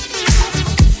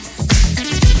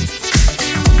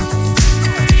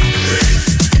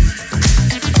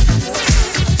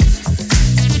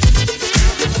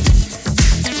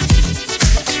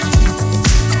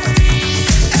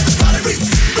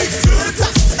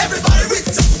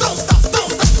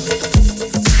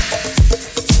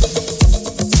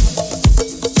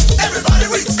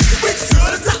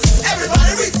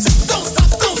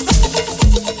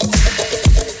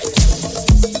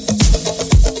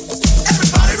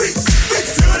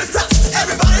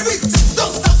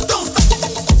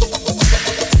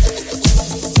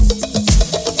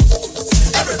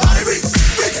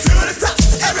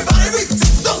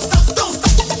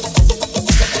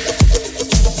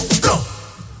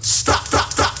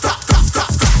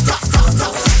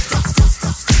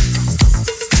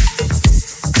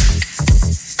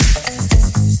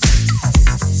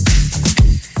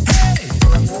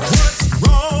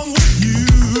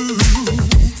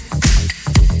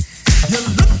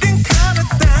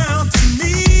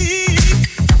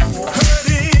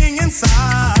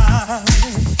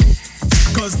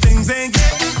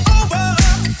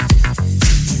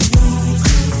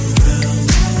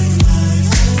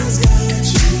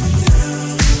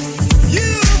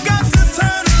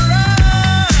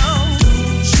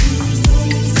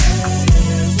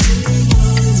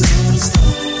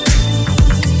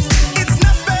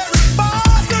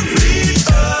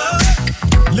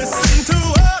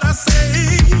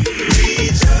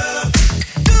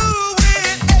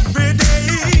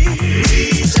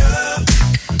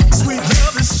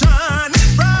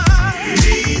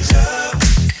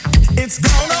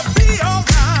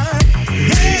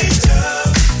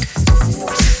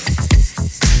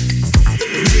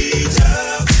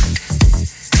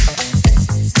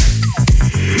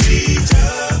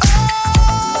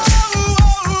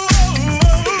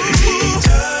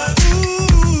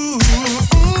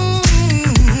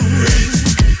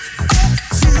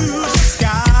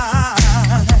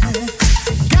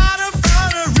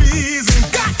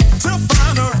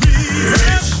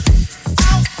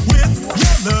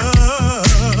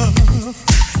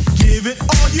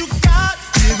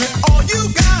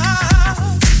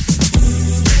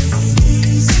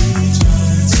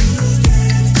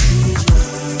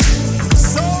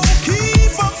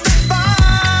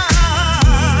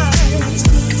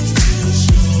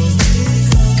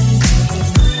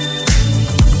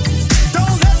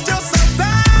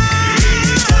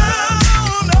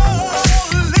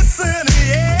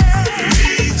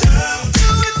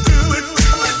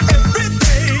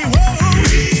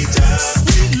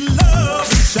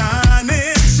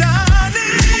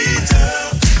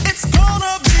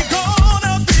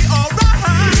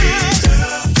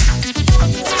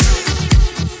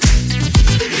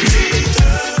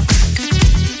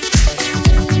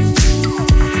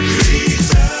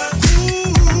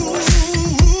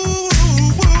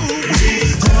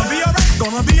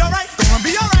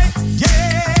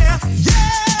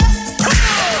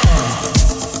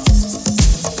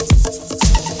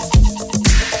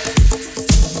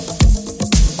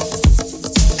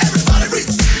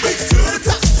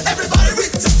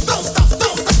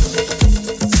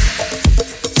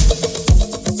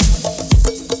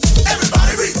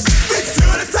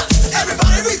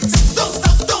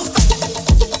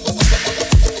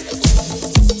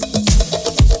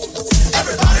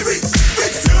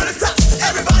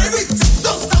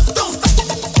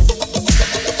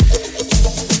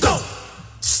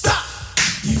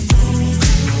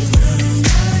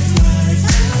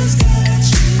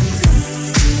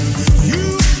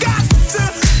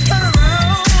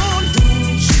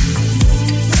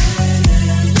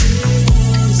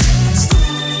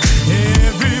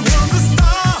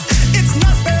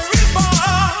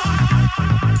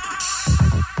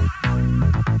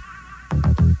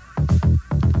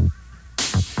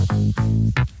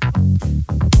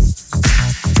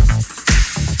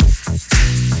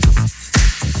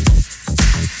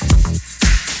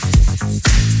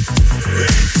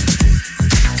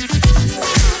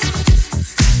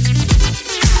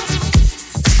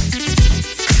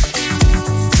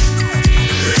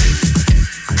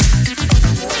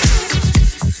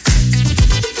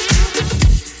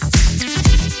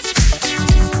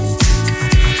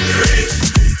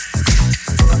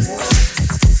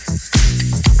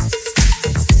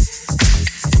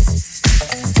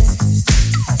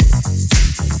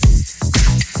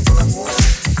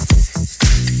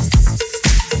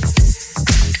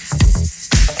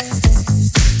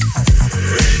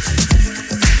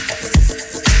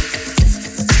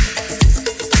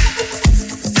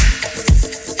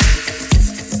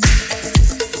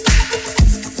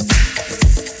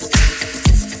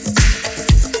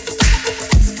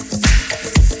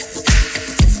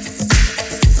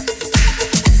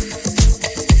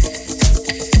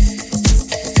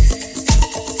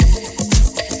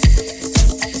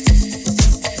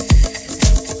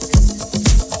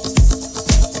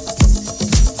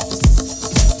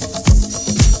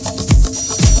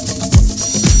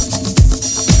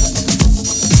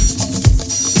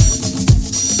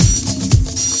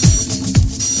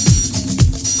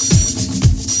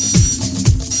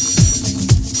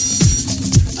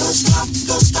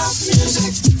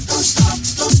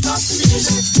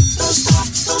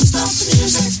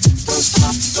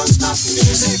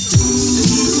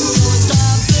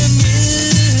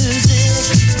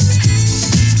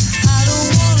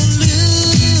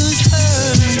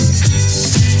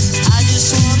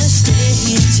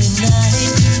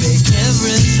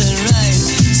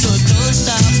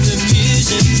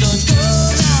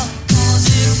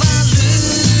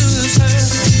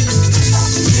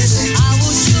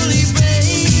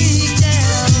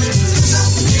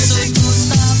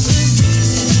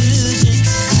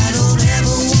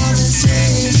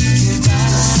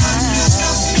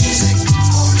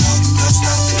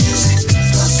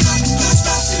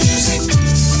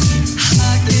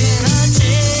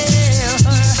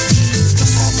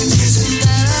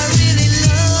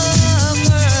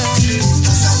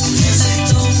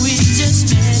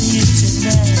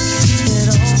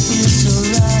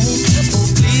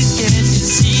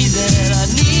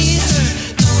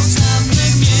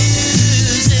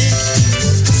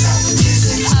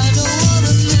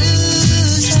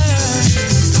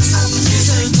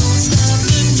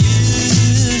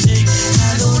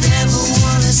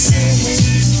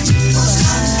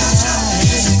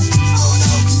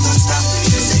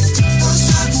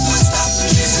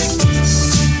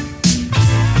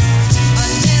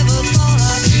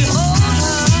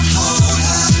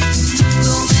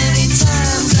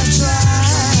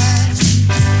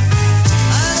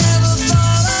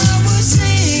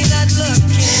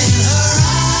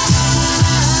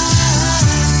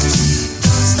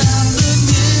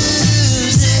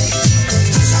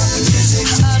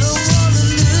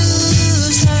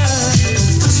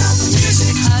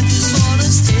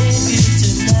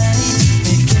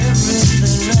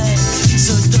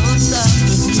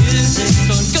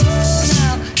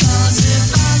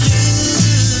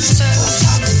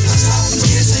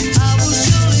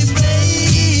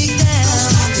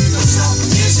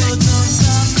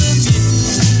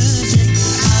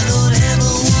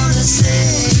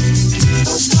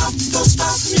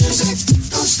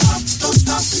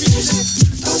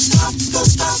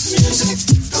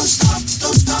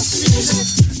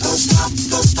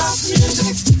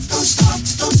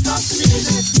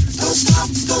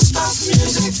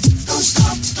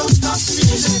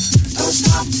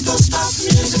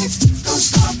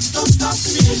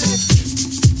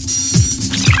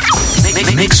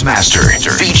 Mixmaster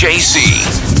VJC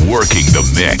working the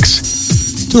mix.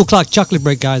 2 o'clock chocolate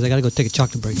break, guys. I gotta go take a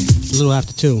chocolate break. It's a little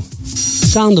after 2.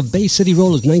 Sound of Bay City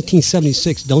Rollers,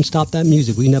 1976. Don't stop that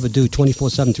music. We never do.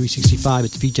 24/7, 365.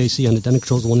 It's VJC on the Den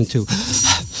Controls 1 and 2. Don't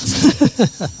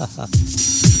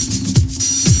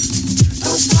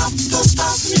stop the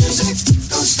music.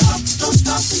 Don't stop the music. Don't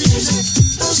stop the music.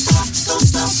 Don't stop the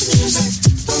music.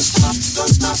 Don't stop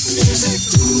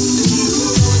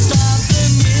the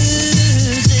music.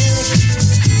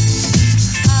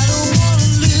 I don't wanna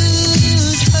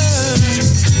lose her.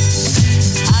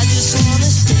 I just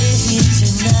wanna stay here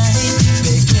tonight,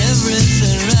 make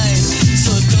everything right.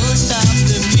 So don't stop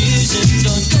the music.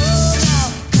 Don't go now,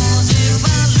 'cause if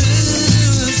I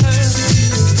lose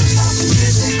her.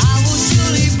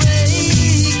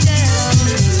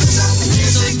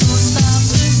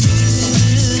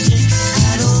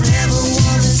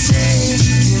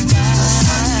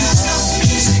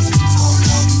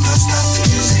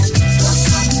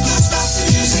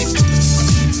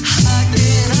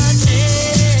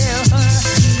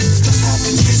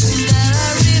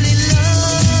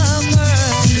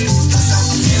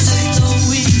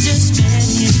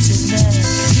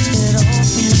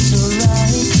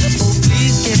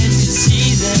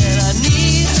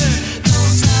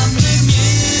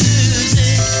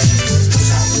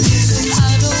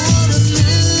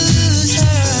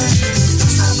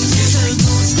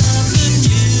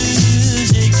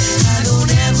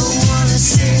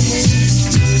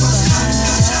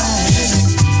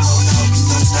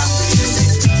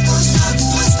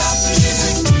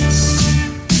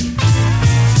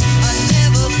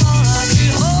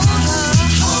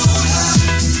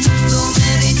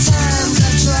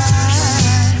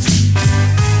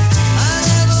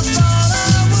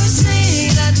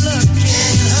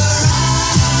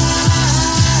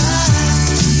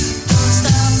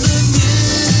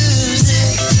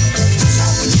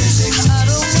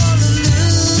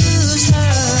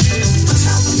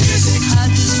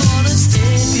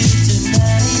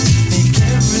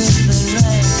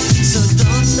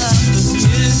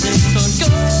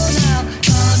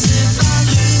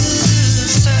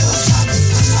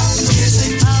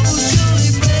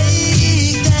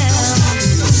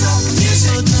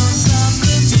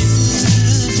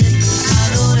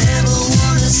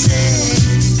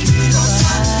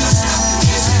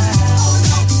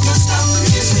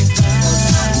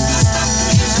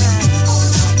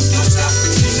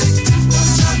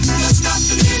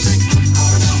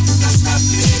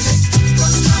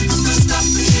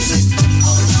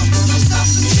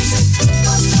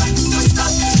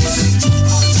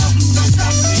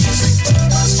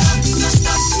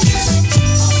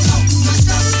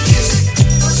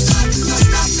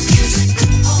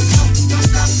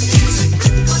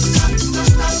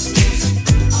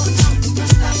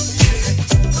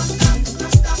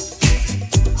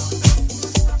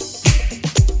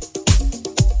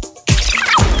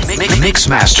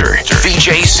 Mixmaster,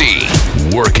 VJC,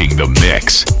 working the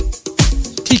mix.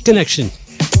 T-Connection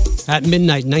at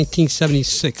midnight,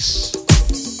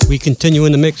 1976. We continue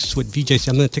in the mix with VJC.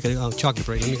 I'm going to take a chocolate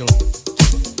break. Let me go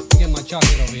get my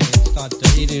chocolate over here and start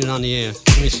eating it on the air.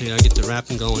 Let me see. I'll get the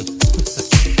rapping going.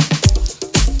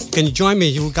 Can you join me?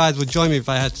 You guys would join me if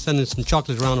I had sending some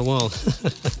chocolates around the world.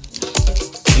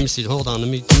 Let me see. Hold on. Let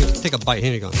me take a bite.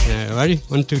 Here you go. Yeah, ready?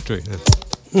 1, 2, 3.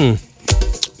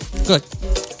 Good.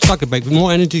 Chocolate break with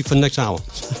more energy for the next hour.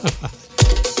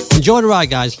 Enjoy the ride,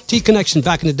 guys. T-Connection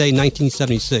back in the day,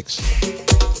 1976.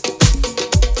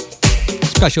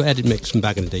 Special edit mix from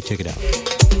back in the day. Check it out.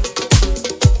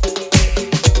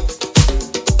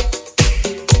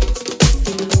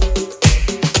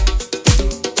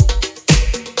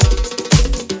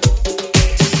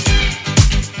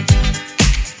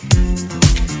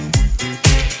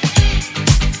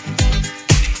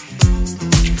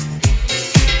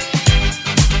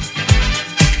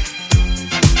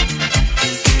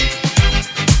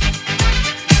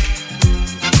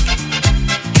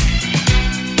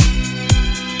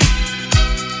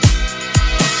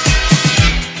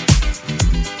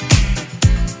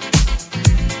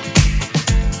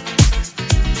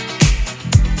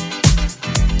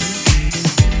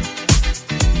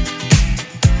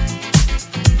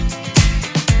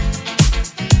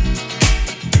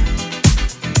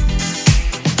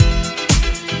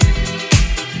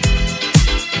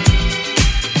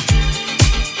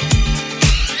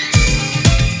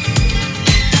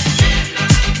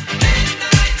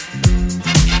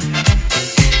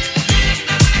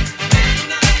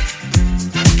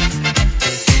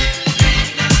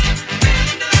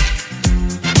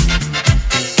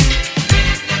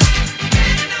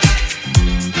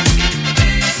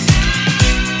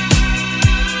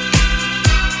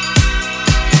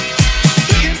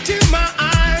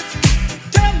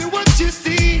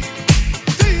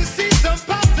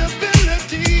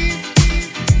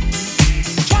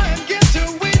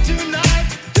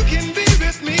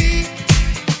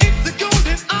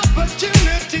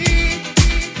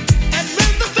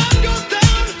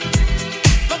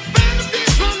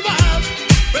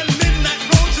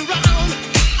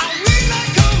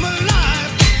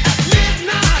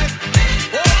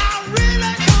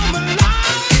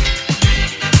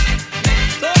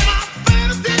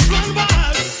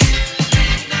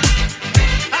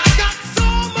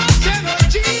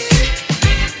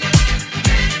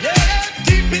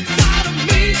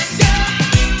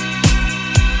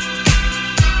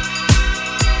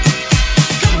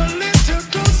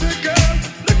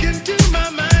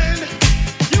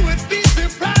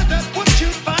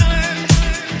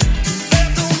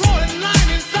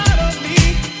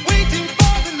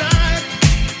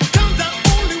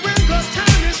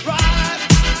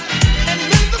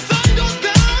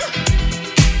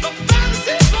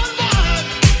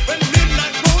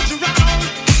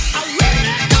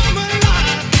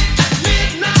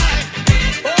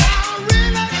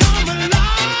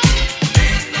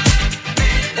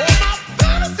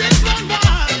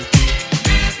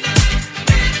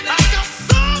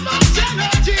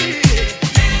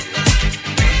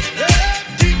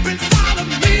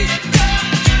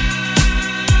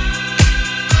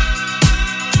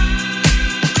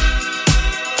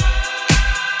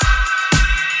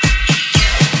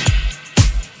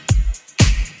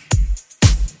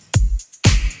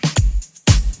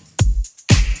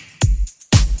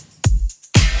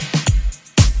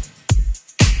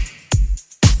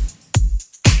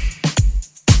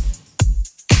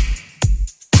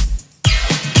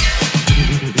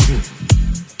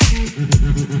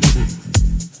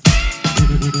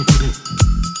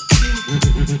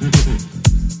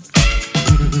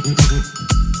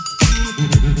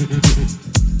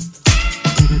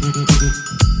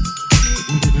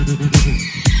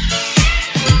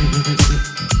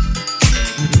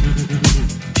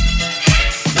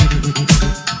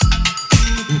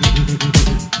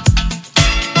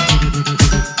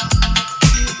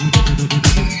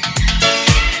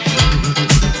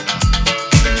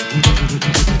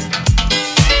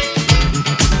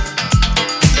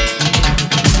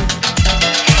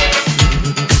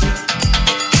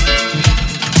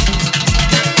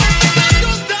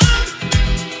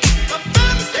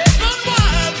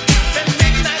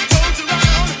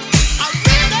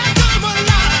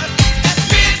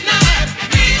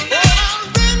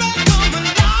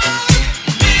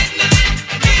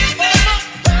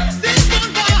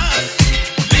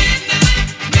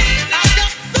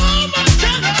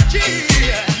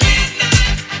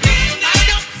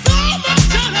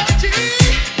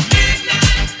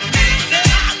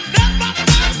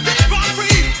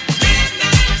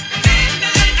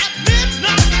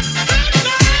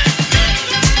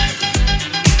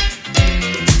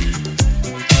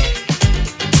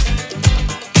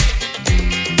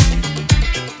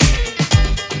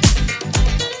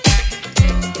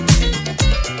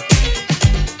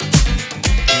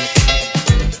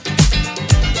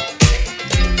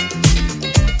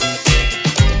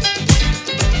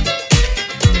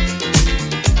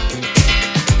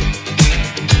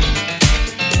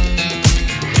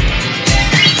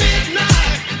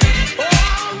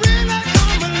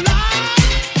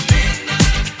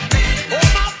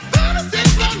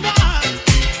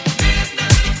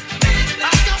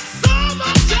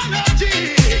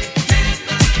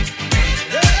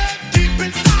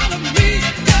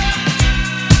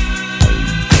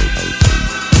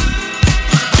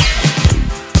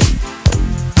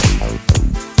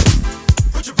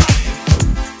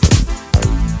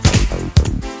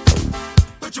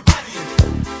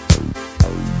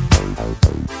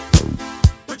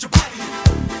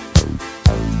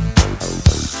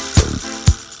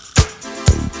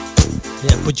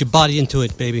 Put your body into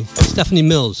it, baby. Stephanie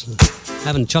Mills,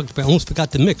 having chocolate, but I almost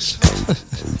forgot to mix.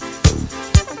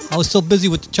 I was so busy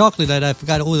with the chocolate that I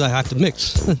forgot I had to mix.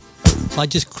 So I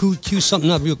just queued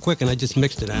something up real quick and I just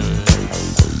mixed it. I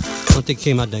don't think it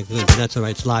came out that good, but that's all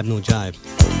right. It's live, no jive.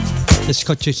 This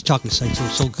chocolate side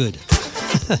so good.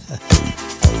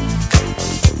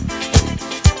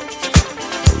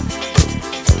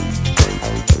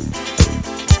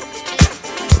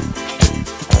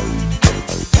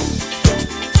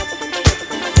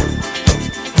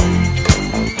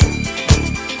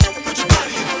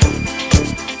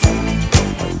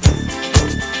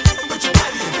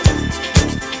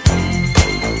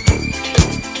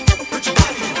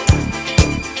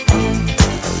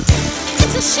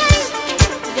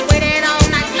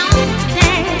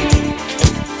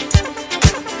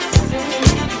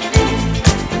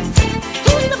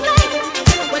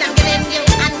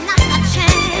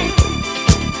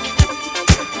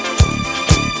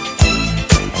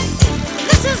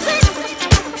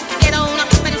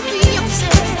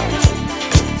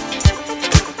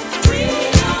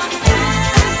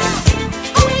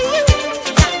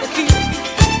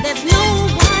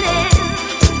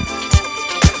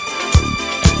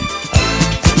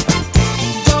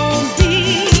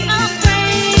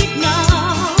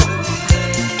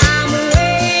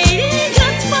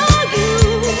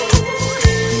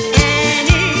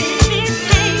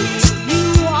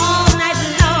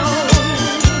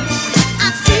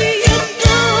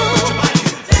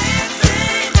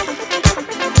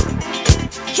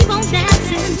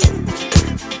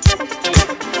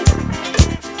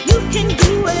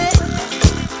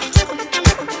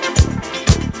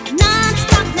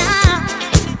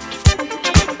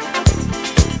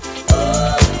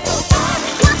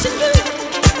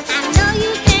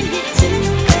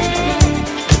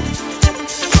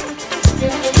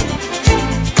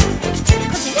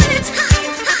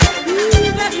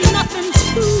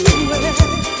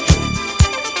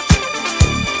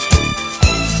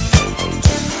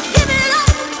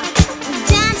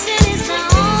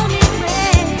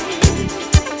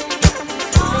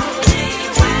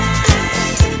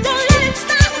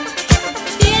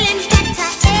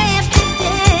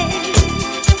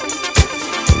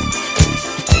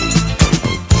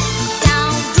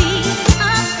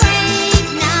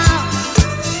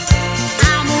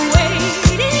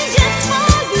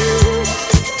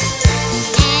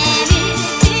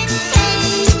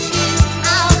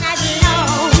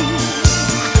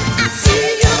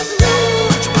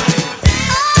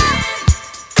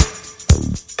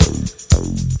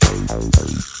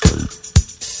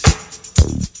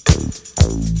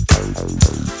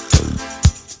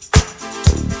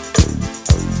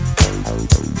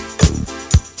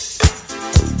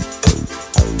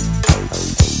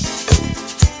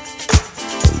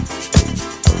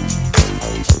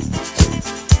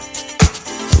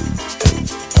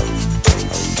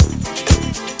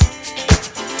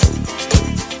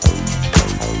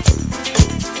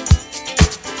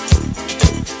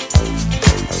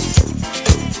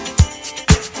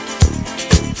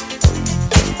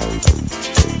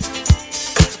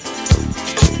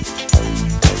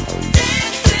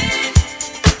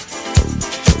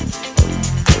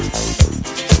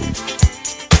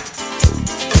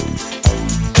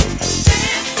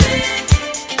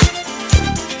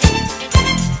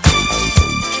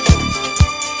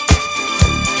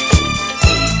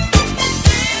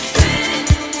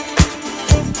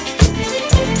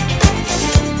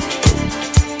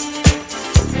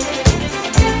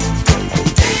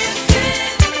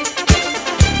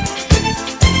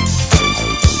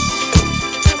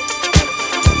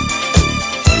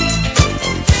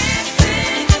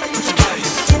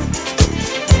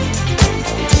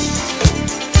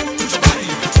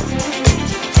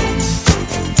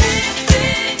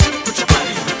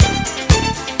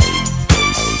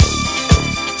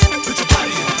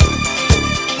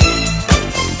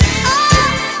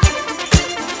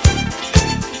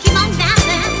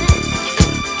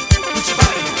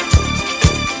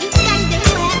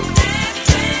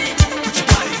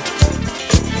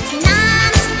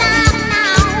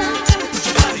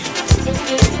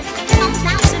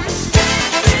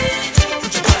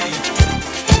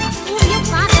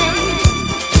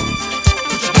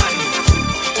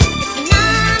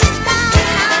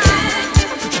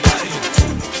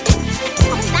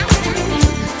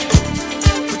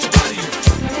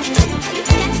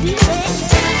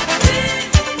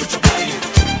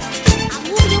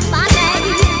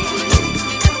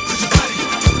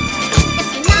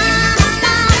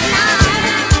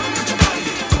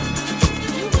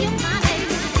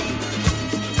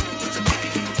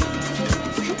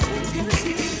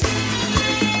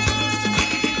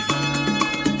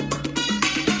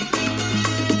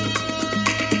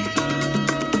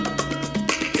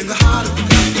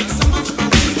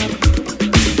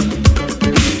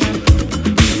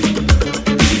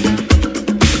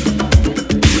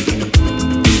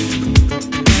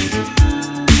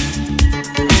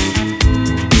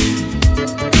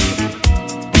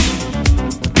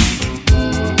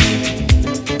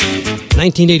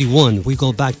 1981, we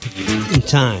go back in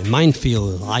time.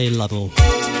 Minefield, Eye Level.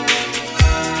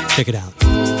 Check it out.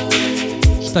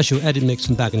 Special edit mix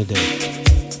from back in the day.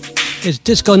 It's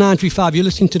Disco935. You're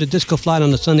listening to the Disco Flight on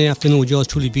the Sunday afternoon with yours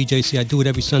truly, BJC. I do it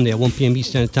every Sunday at 1 p.m.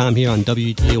 Eastern Time here on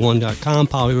WDA1.com,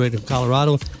 Power Radio of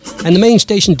Colorado, and the main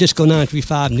station,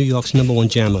 Disco935, New York's #1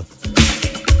 jammer.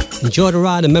 Enjoy the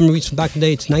ride and memories from back in the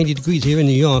day. It's 90 degrees here in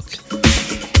New York.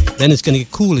 Then it's going to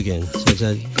get cool again. So it's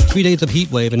 3 days of heat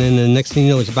wave, and then the next thing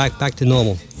you know, it's back to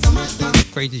normal.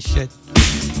 Crazy shit.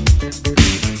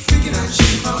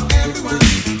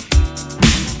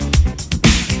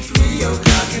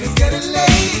 And it's getting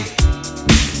late.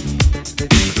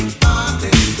 I'm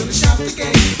gonna shop the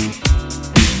game,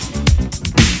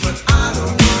 but I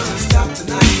don't wanna stop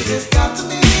tonight. But it's got to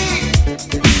be.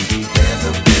 There's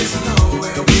a place I know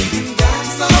where we can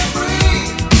dance so free.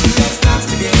 Let's dance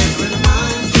together in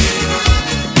Minefield.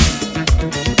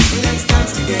 Let's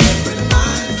dance together in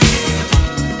Minefield.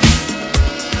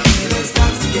 Let's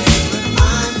dance together in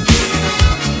Minefield.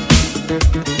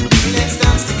 Let's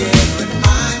dance together in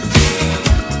Minefield.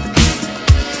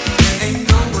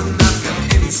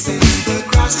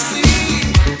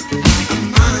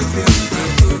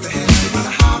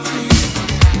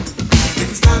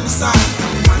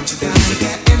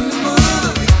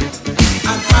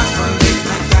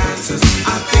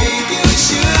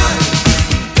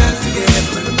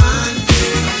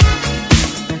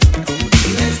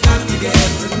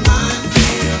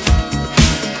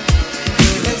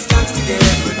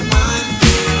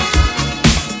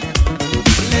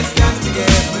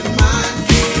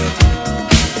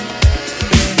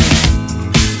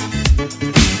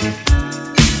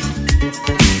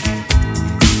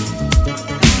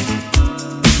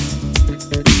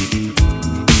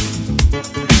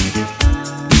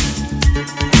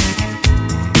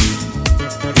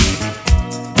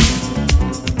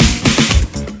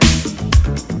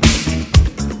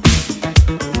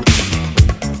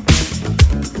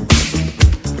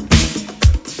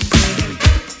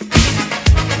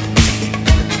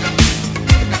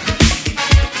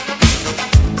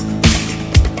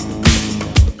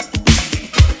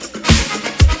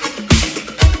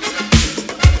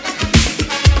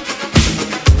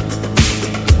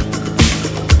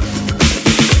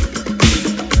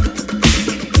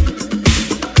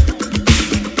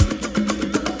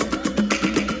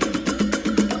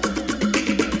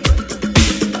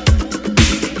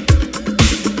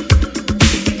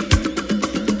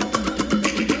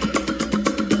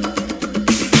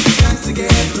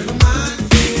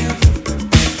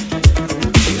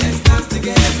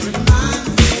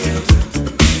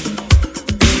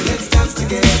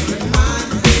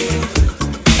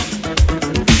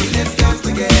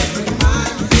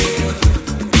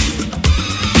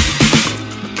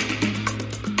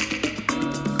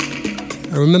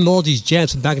 I remember all these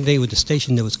jams from back in the day with the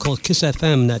station that was called Kiss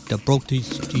FM that broke these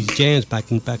jams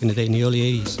back in the day in the early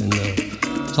 80s. And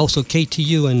it's also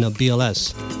KTU and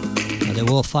BLS. They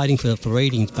were all fighting for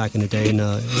ratings back in the day. And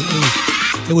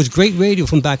it was great radio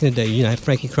from back in the day. You know, I had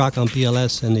Frankie Croc on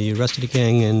BLS and the rest of the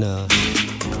gang. And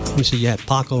let me see, you had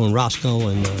Paco and Roscoe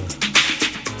and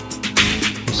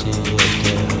let's see,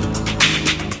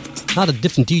 a lot of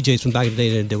different DJs from back in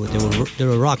the day. They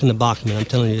were rocking the box, man. I'm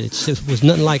telling you, it was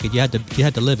nothing like it. You had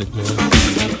to live it, man.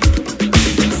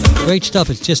 Great stuff.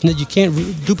 It's just you can't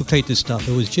duplicate this stuff.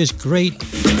 It was just great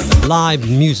live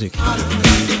music.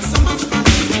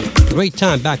 Great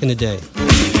time back in the day.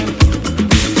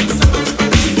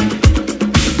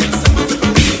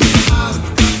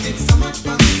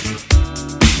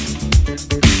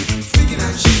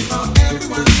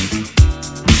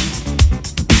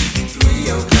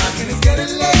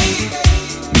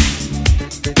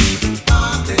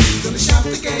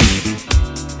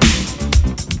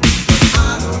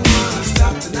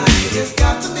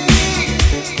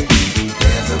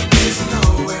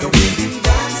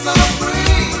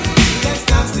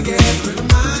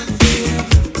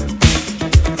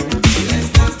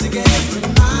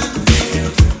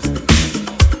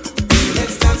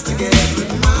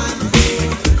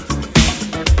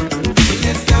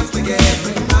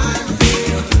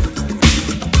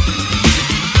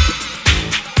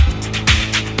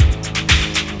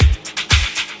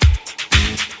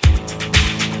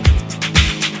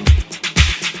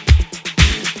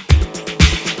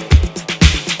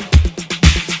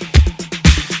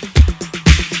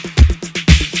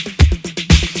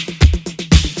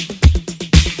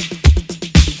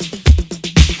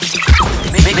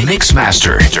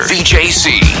 Mixmaster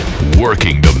VJC,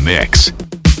 working the mix.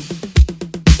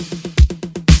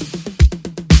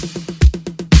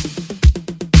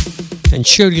 And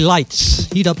Shirley Lights,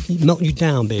 heat up, melt you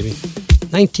down, baby.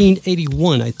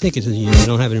 1981, I think it's the year. I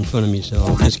don't have it in front of me, so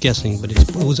I'm just guessing. But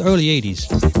it was early 80s.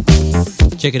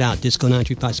 Check it out,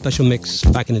 Disco935 special mix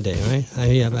back in the day, right? I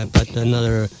have about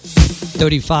another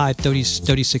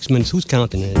 36 minutes. Who's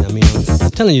counting it? I mean,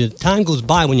 I'm telling you, time goes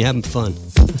by when you're having fun.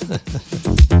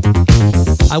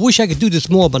 I wish I could do this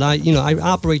more, but I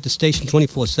operate the station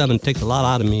 24/7. It takes a lot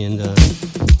out of me, and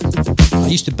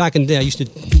back in the day, I used to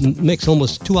mix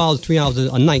almost 2 hours, 3 hours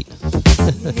a night.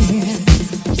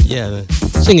 Yeah, man.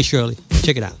 Sing it, Shirley.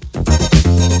 Check it out.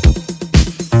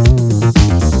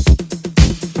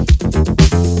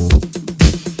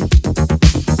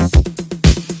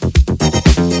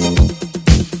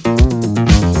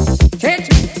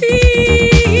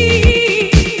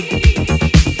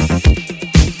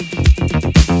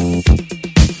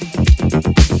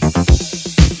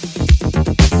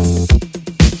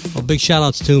 Big shout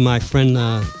outs to my friend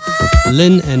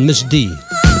Lynn and Miss D.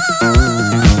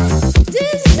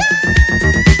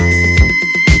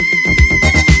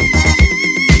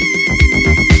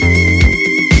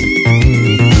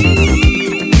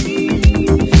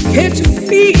 Can't you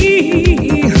feel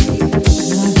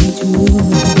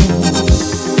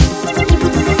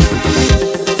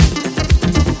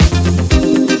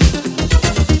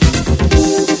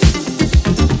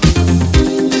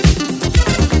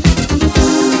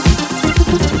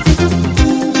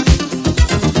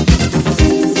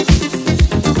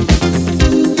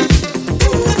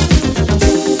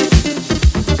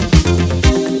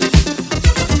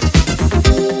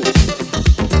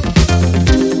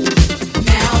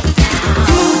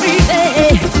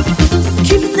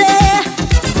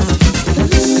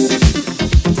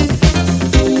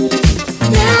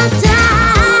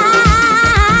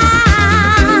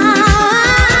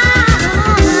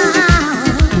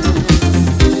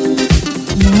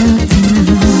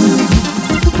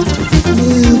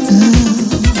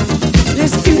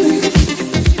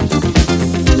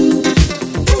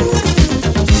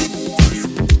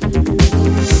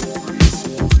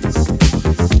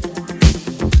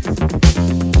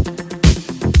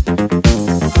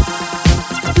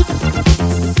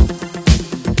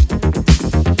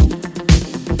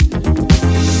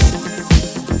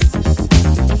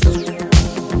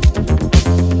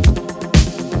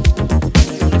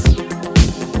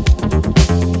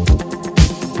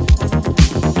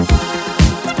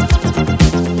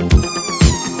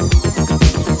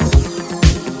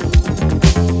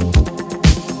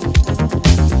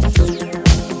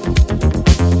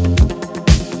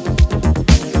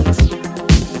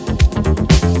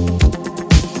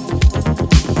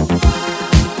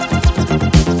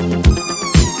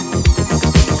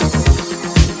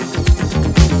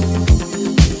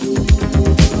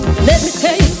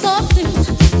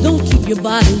your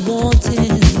body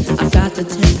wanting. I've got the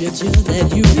temperature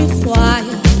that you require.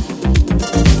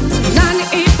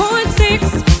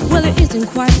 98.6, well it isn't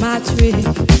quite my trick.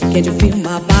 Can't you feel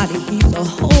my body heats a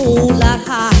whole lot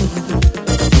higher?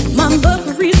 My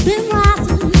mercury's been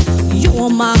rising, you're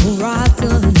on my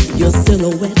horizon. Your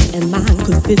silhouette and mine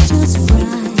could fit just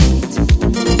right.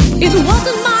 It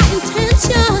wasn't my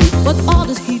intention, but all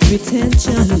this heat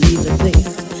retention leaves a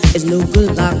place. It's no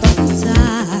good locked up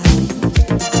inside.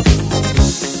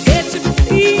 Can't you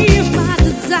feel my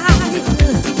desire?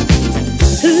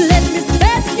 Let me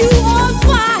set you on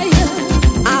fire.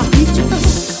 I'll heat you up,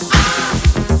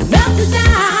 melt you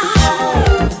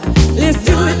down. Let's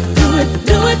do it, do it,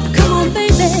 do it. Come on,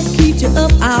 baby, heat you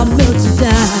up, I'll melt you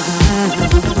down.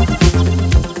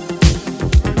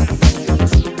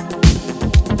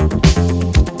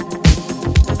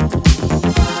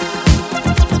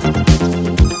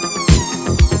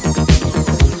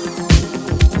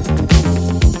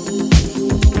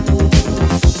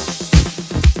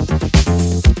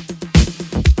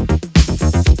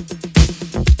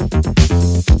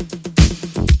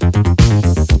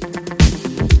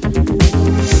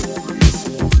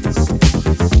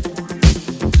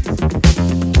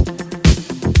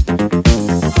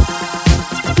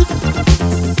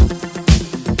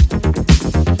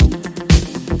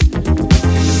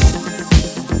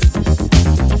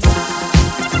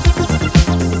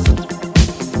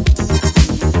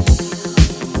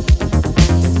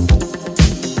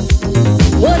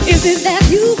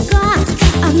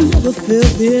 Feel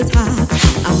this high.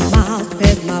 I'm miles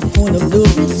past my point of no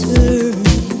return.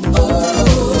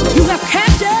 You have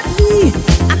captured me.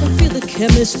 I can feel the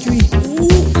chemistry.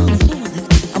 Ooh,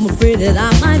 I'm afraid that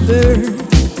I might burn.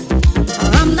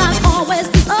 I'm not always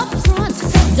upfront,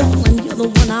 darling. You're the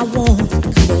one I want.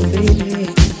 Come on,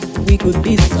 baby, we could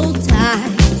be so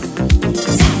tight.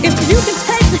 If you can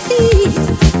take the heat,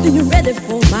 then you're ready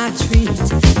for my treat.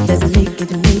 Let's make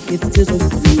it sizzle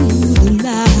through the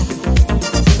night.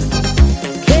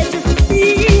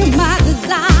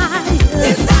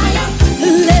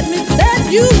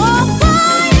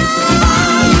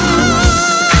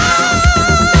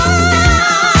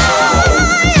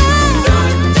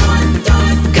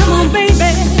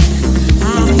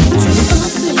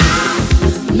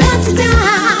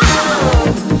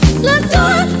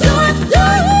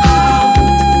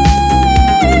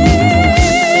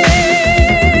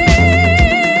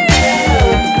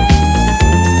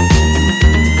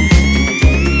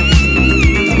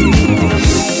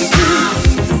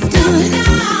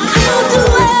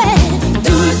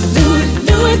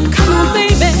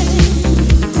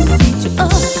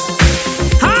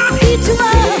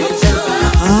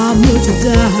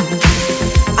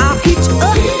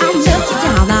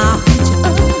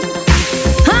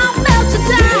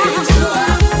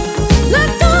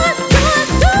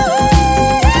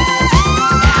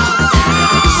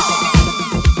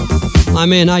 My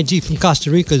man IG from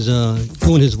Costa Rica is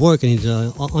doing his work, and he's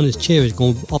on his chair. He's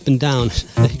going up and down,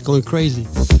 he's going crazy.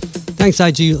 Thanks,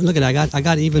 IG. Look at that. I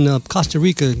got even Costa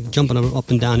Rica jumping up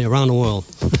and down here around the world.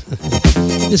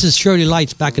 This is Shirley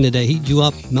Lights back in the day. Heat you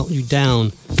up, melt you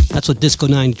down. That's what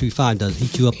Disco935 does.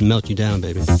 Heat you up and melt you down,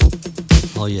 baby.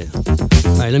 Oh, yeah.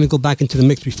 All right, let me go back into the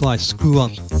mix before I screw up.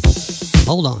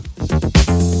 Hold on.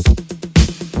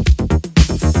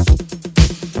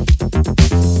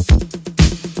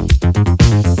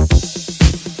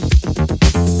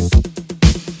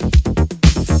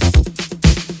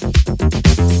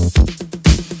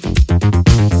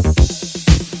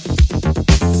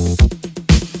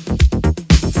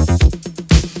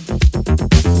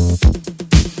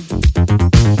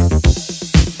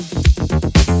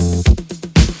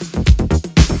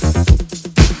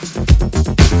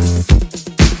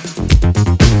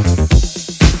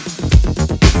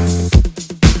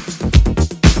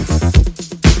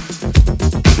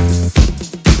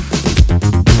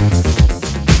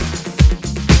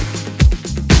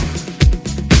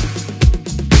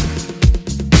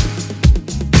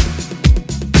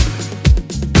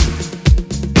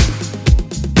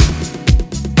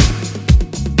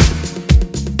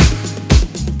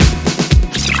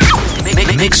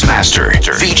 Mixmaster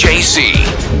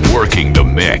VJC working the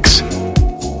mix.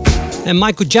 And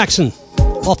Michael Jackson,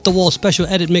 Off the Wall special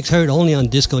edit mix heard only on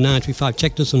Disco935.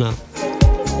 Check this one out.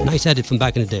 Nice edit from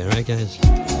back in the day, right, guys?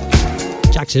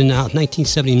 Jackson in the house,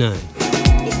 1979.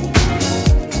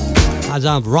 As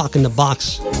I'm rocking the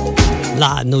box,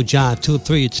 live, no jive, 2 or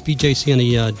 3. It's VJC on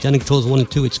the Denning Controls 1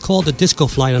 and 2. It's called the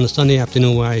DiscoFlight on a Sunday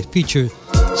afternoon, where I feature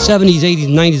 70s, 80s,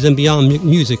 90s, and beyond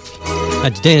music.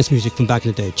 That's dance music from back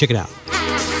in the day. Check it out.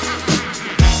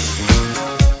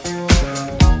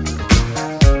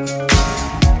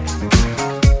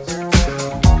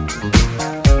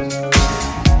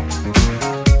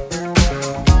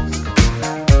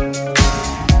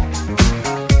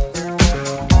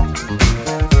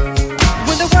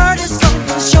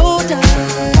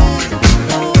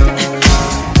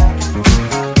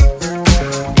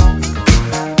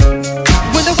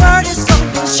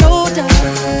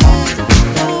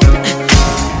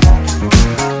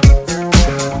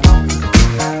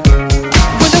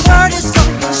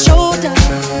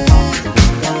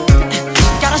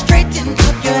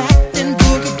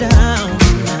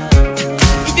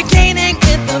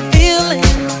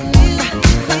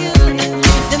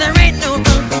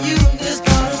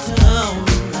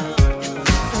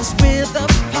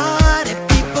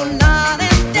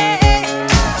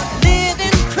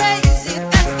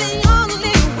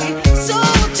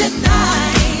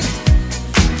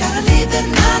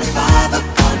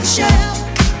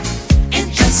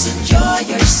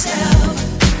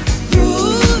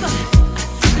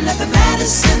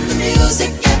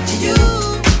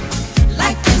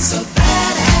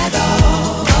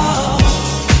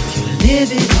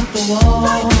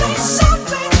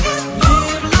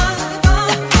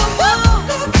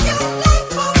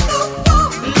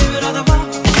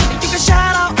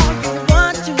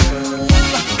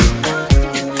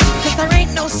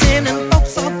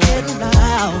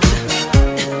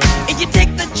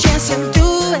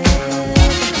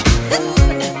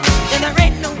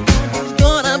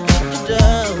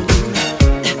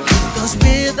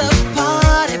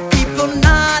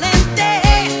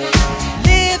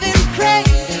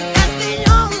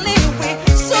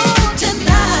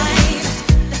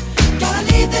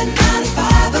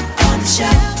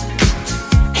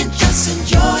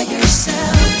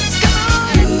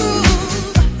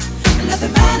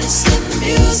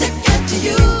 Music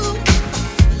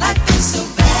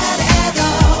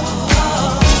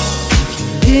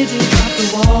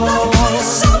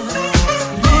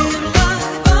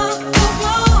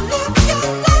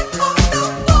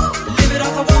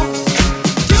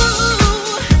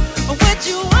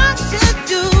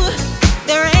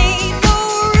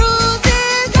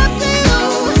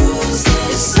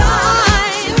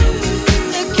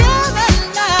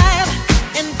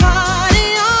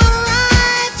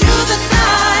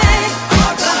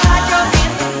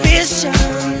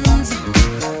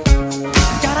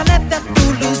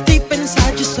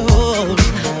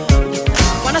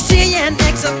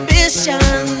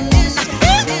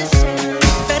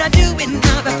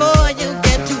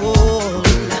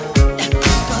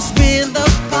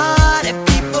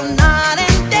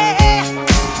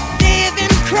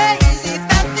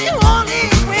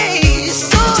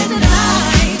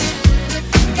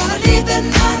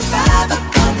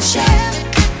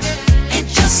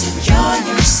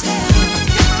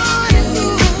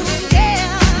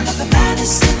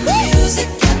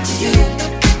got to you,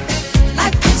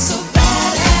 life ain't so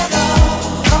bad at all.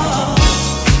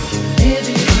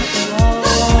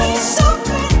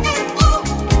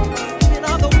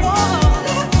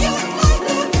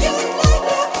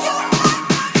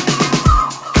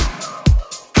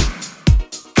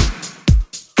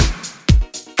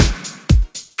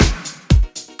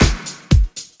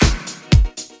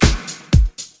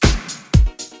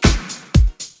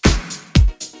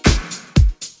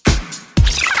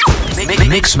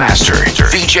 Mixmaster,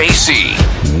 VJC,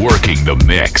 working the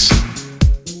mix.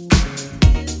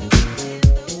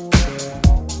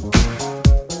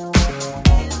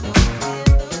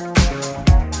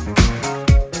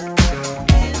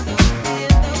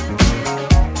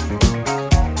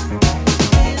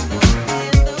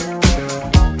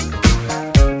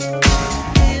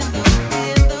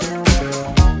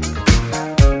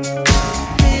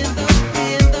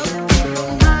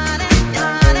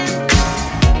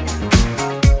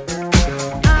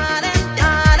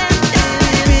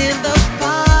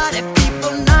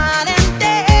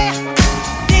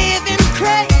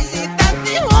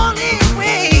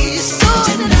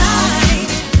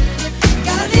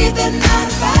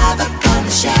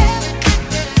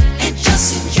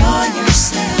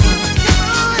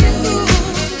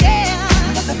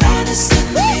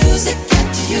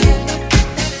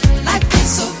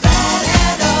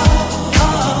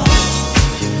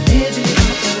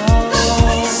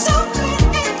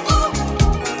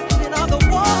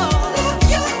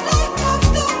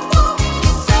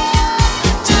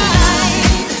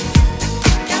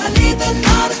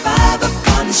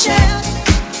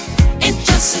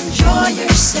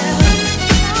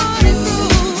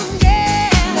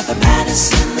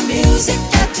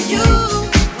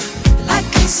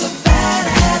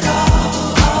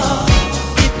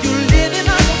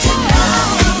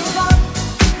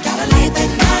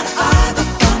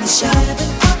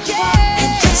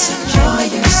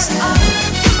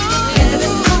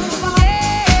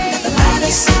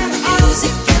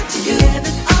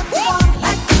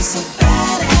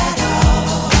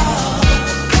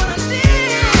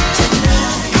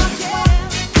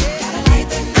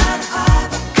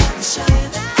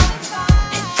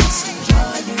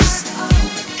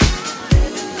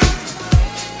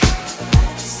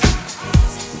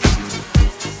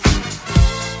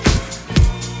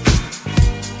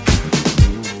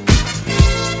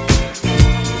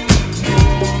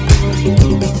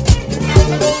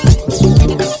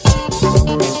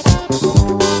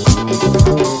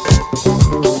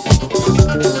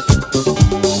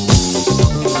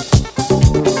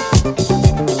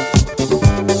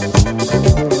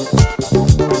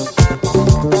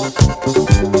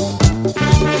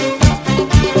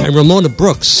 Ramona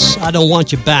Brooks, I Don't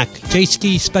Want You Back.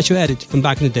 J-Ski special edit from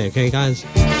back in the day, okay, guys?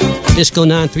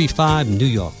 Disco935, New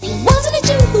York. Wasn't it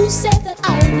you who said that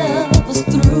our love was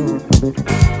through?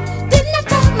 Didn't I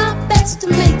try my best to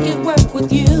make it work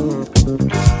with you?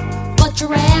 But you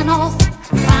ran off,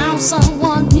 found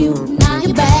someone new. Now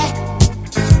you're back,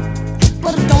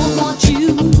 but I don't want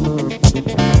you.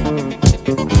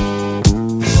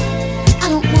 I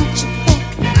don't want you back.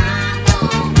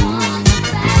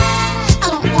 I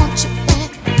don't want you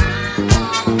back.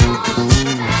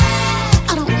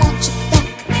 I don't want you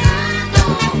back.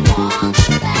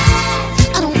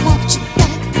 I don't want you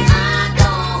back. I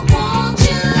don't want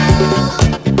you.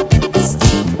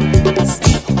 Stay away.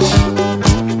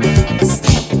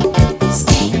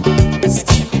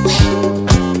 Stay away.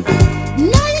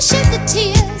 Now you shed the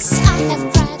tears I have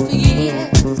cried for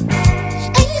years,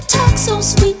 and you talk so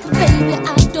sweet, but baby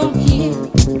I don't hear.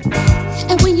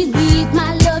 And when you leave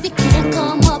my love, you can't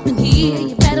come up in here.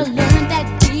 You better learn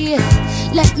that, dear.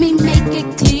 Let me make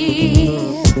it clear.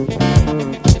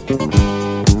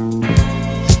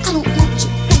 I don't want you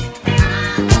back.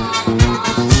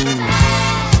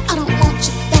 I don't want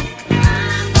you back.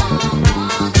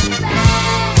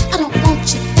 I don't want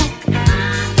you back. I don't want you back.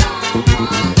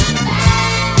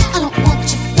 I don't want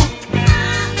you back.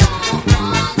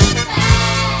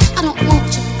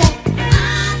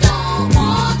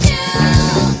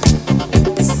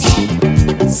 Stay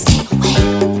away.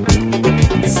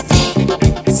 Stay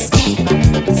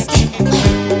away.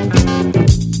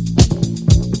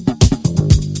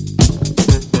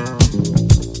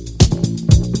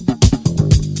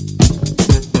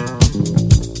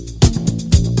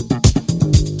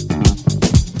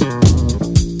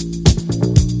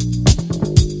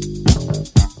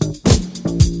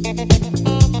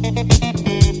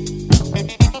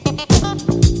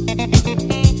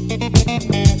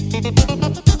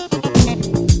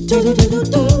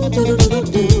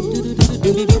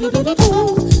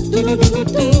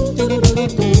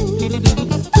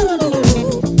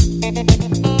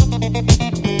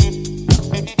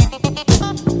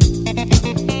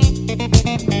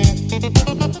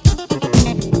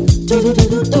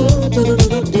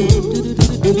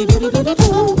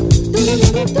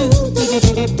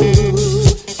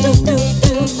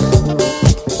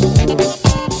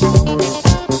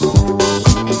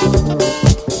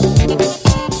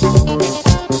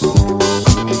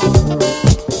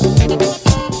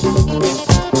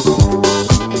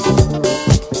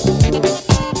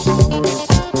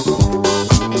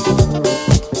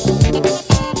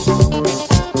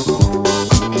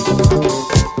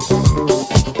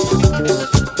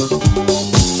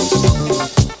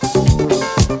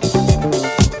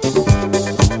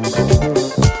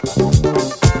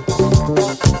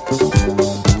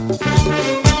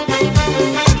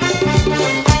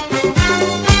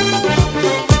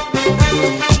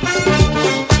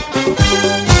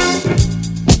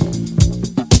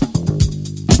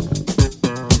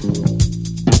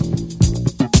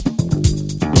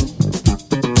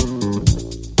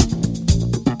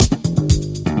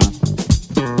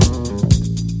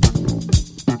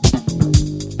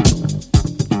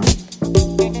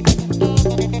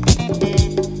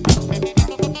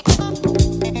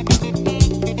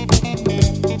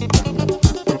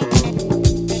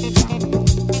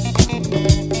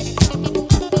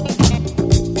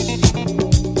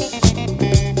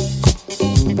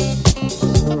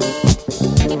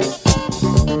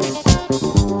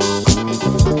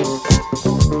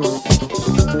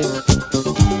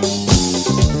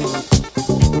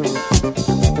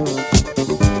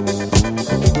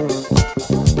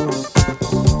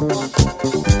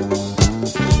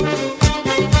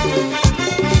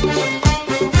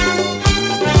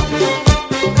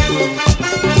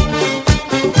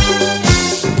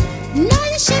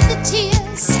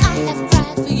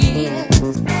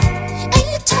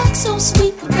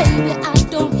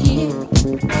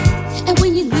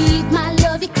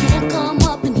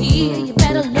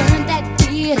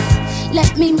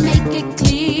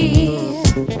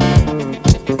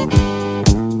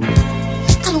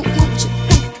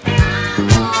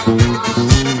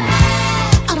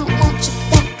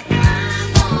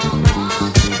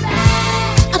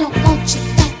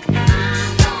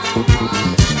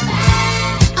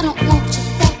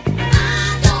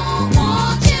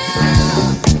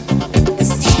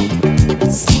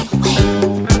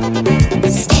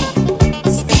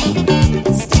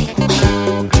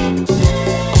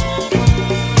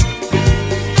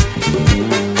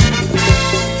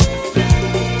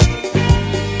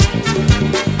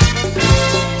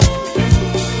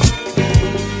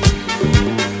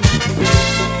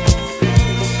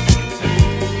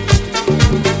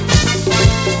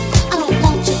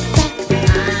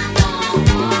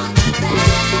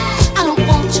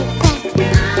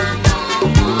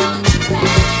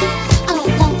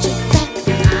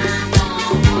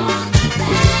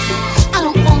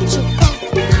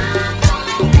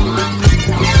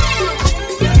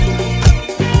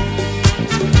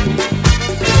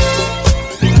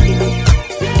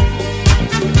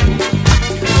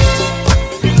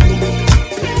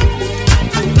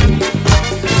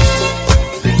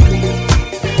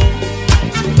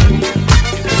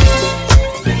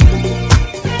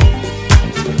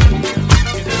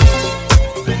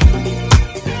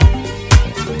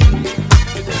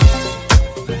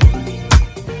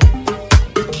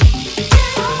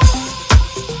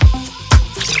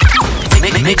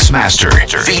 Mixmaster,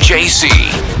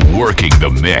 VJC, working the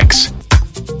mix.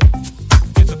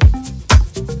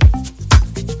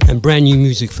 And brand new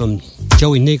music from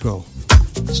Joey Negro.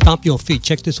 Stomp Your Feet.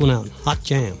 Check this one out. Hot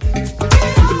Jam.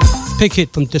 Pick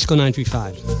hit from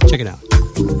Disco935. Check it out.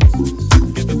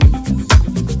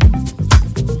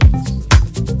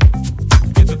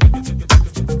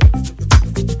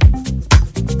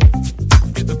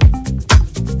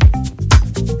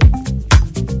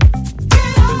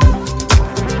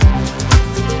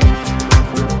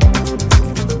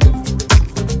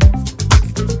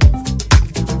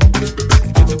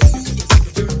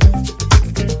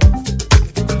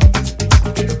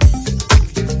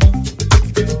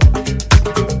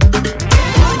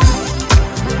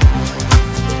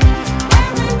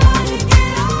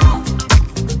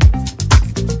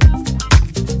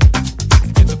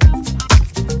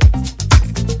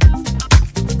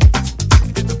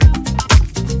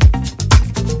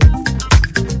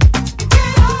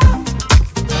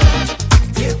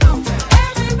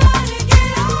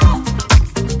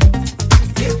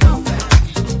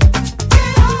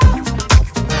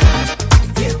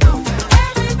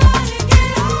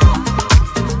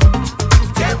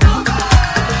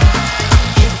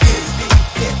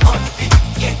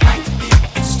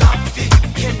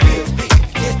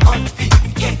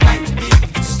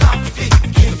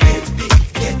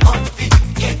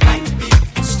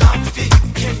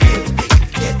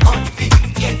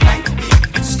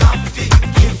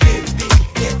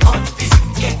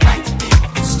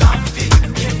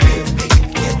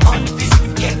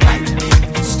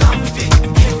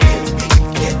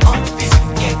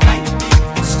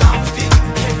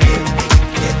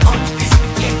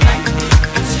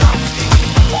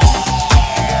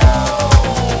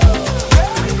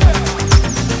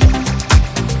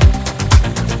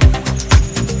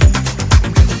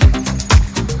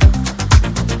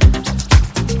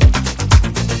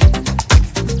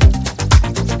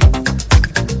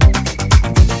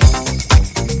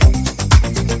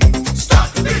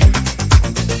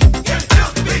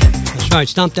 All right,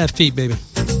 stomp that feet, baby.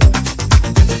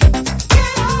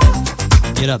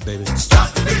 Get up, baby.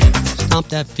 Stomp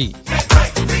that feet.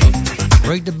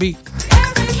 Break the beat.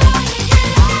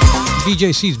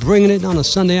 VJC's bringing it on a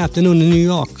Sunday afternoon in New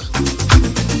York.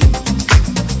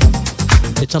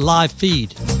 It's a live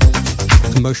feed.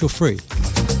 Commercial free.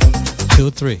 2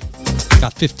 or 3.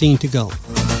 Got 15 to go.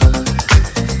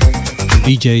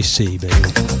 VJC, baby.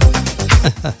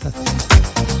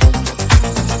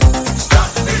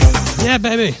 Yeah,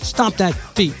 baby. Stomp that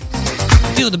feet.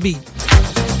 Feel the beat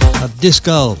of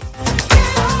Disco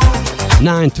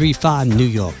 935 New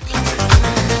York.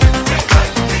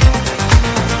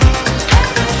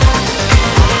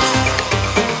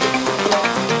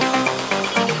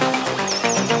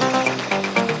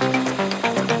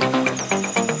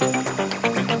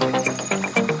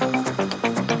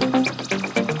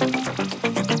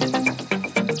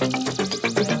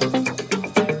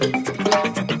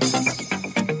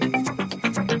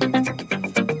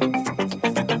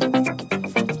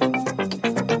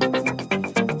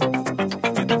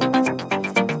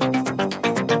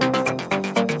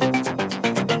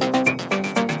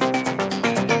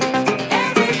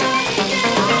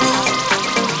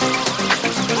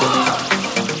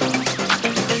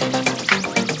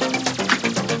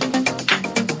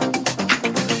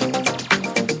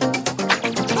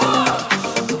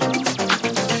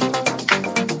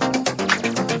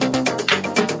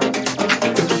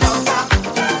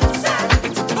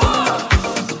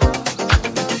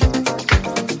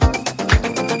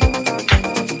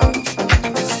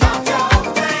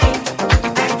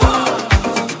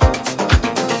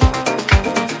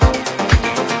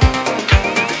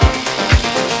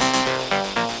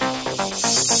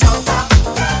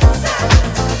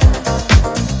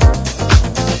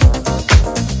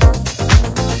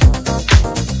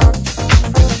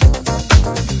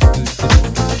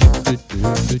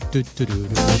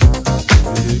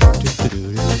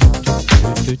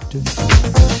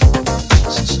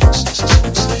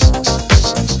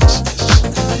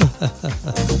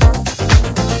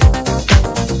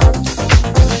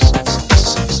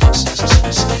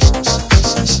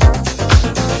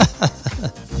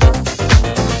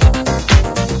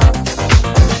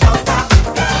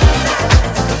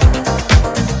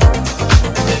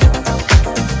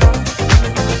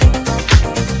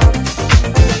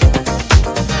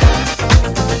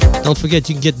 Don't forget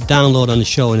you can get the download on the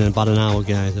show in about an hour,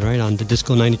 guys, all right, on the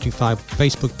Disco935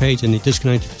 Facebook page and the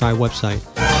Disco935 website.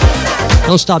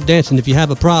 Don't stop dancing. If you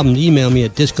have a problem, email me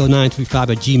at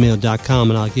disco935@gmail.com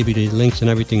and I'll give you the links and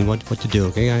everything what to do,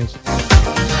 okay, guys?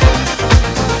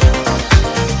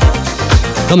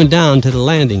 coming down to the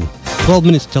landing. 12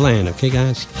 minutes to land, okay,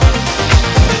 guys?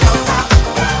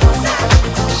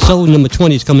 Soul number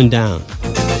 20 is coming down.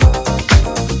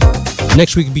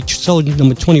 Next week will be soul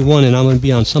number 21, and I'm going to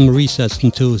be on summer recess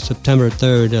until September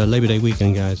 3rd, Labor Day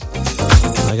weekend, guys.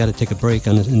 I got to take a break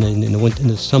in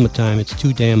the summertime. It's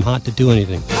too damn hot to do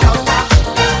anything.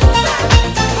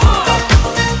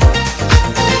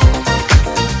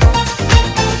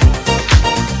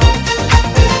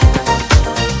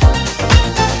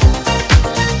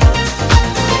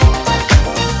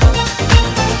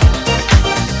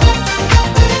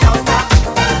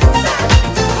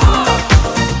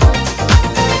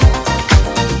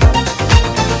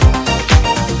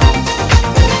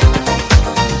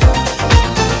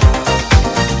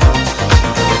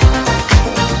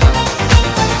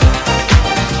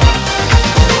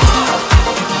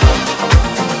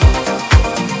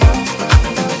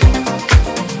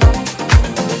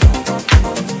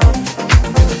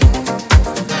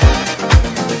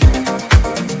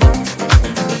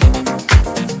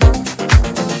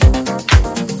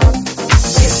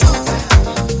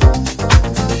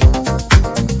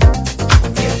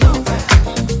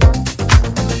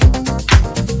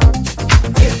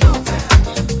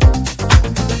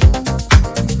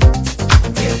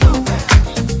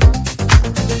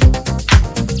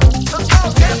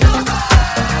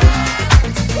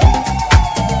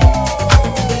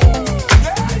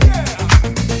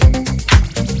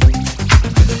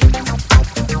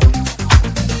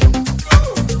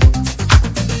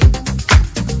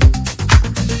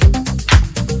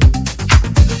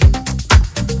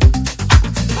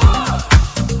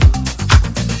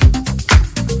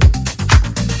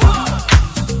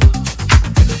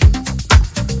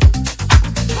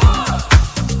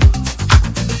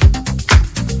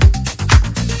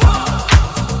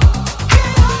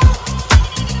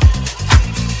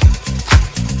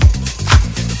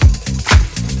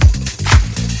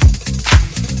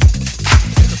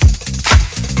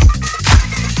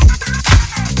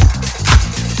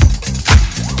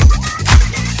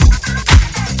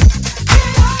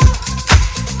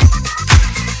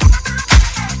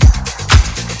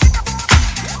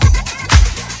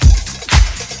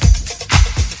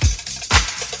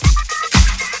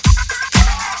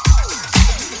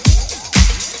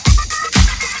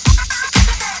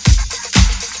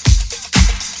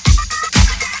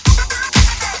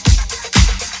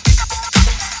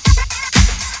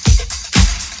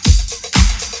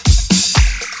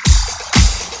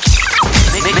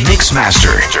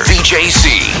 Mixmaster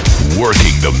VJC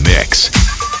working the mix.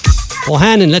 Well,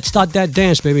 Hannon, let's start that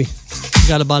dance, baby. We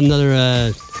got about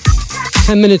another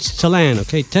 10 minutes to land,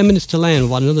 okay? 10 minutes to land.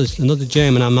 About another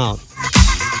jam, and I'm out.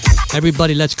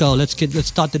 Everybody, let's go. Let's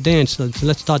start the dance.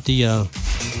 Let's start the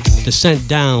descent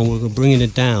down. We're bringing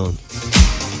it down.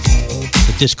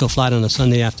 The disco flight on a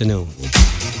Sunday afternoon.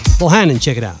 Well, Hannon,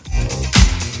 check it out.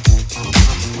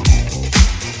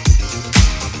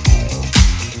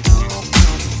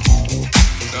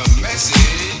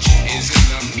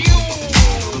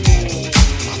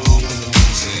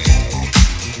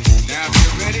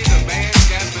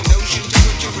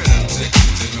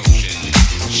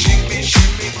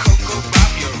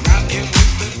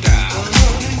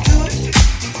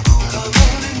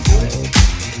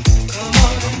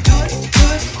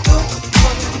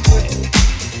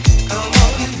 Come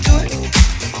on and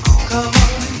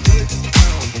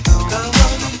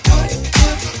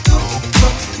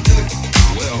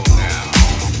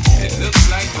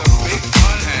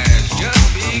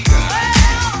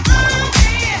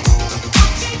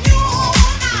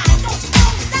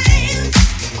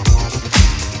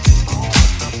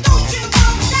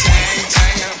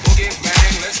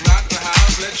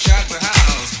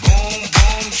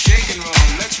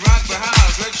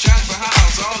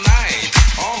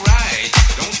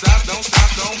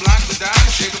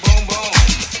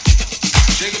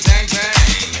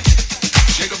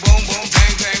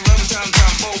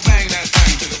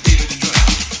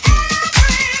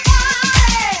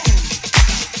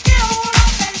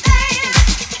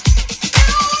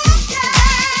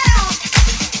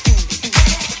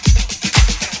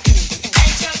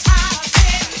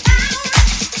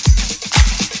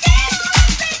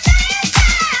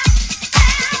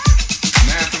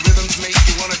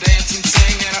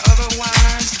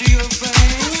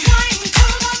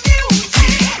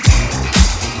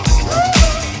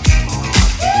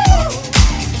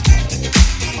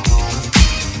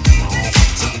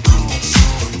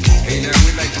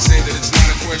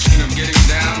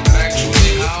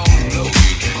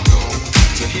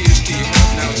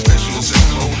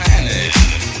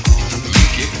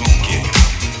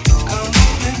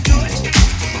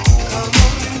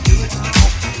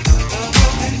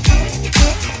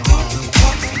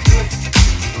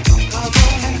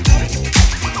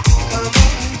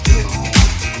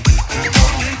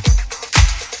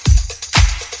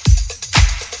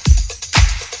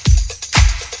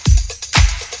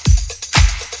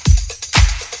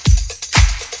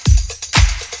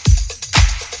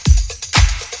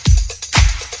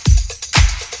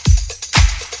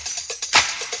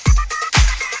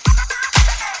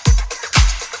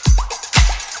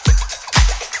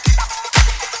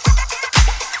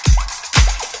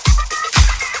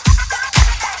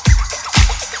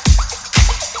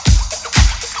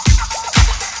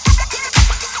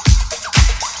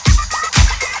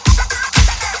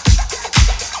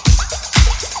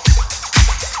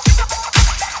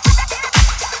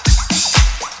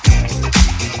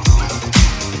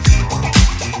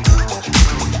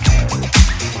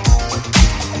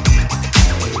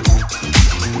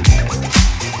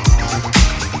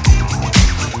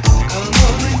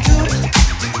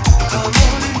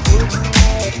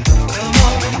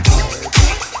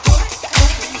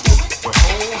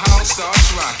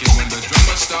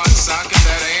start socking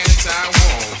that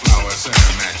anti-wall flower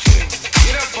ceramic shit.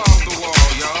 Get up off the wall,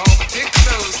 y'all. Pick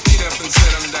those feet up and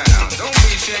set them down. Don't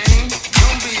be ashamed.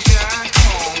 Don't be shy.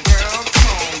 Come on, girl.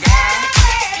 Come on,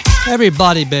 guy.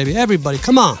 Everybody, baby, everybody,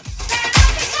 come on.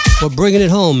 We're bringing it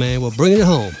home, man. We're bringing it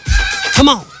home. Come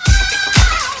on.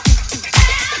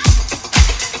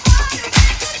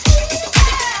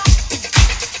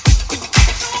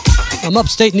 I'm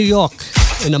upstate New York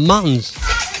in the mountains.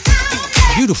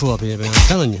 Beautiful up here, man. I'm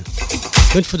telling you.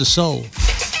 Good for the soul. She'll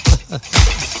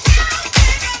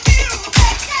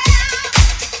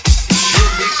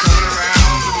be coming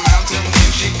around the mountain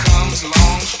when she comes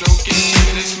along, stroking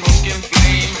chimney, smoking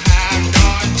flame, high,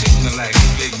 darn, tooting like a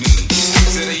big moon.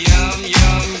 Said a yum,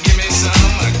 yum, give me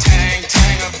some, a tang,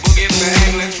 tang, a boogie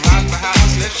bang. Let's rock the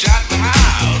house, let's shot the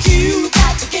house. You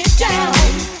got to get down.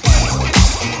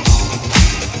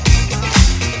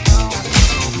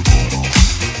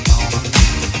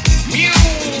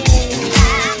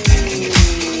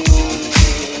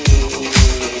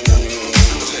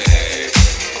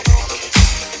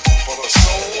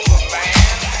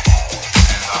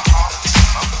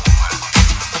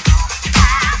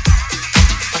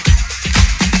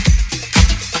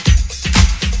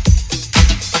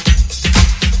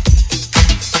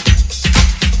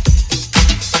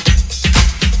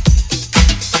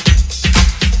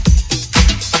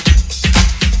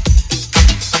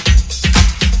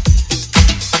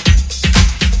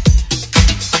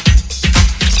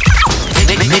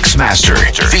 Mixmaster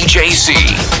VJC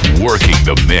working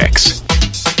the mix.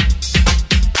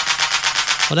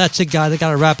 Well, that's it, guys. I got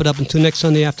to wrap it up until next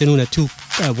Sunday afternoon at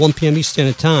 1 p.m.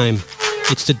 Eastern Standard Time.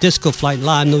 It's the Disco Flight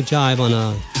live, no jive on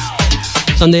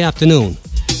Sunday afternoon.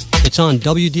 It's on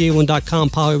WDA1.com,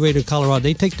 Power Radio Colorado.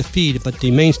 They take the feed, but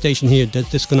the main station here,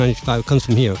 Disco935, comes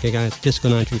from here. Okay, guys,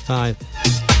 Disco935.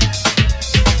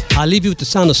 I'll leave you with the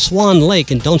sound of Swan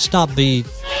Lake, and don't stop the.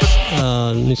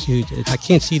 Let me see. I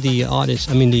can't see the artist.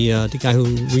 I mean the guy who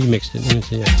remixed it. Let me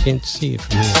see. I can't see it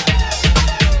from here.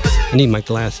 I need my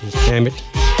glasses. Damn it.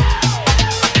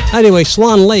 Anyway,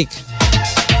 Swan Lake,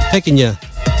 taking you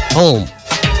home.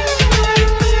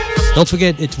 Don't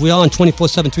forget, we're on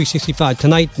 24/7, 365.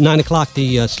 Tonight, 9 o'clock,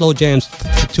 the slow jams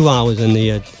for 2 hours, and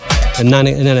and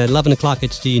then at 11 o'clock,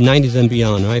 it's the 90s and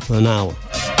beyond, right, for an hour.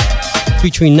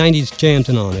 Featuring 90s jams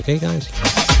and on, okay, guys?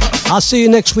 I'll see you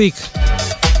next week.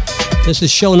 This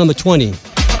is show number 20.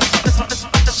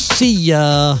 See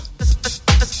ya.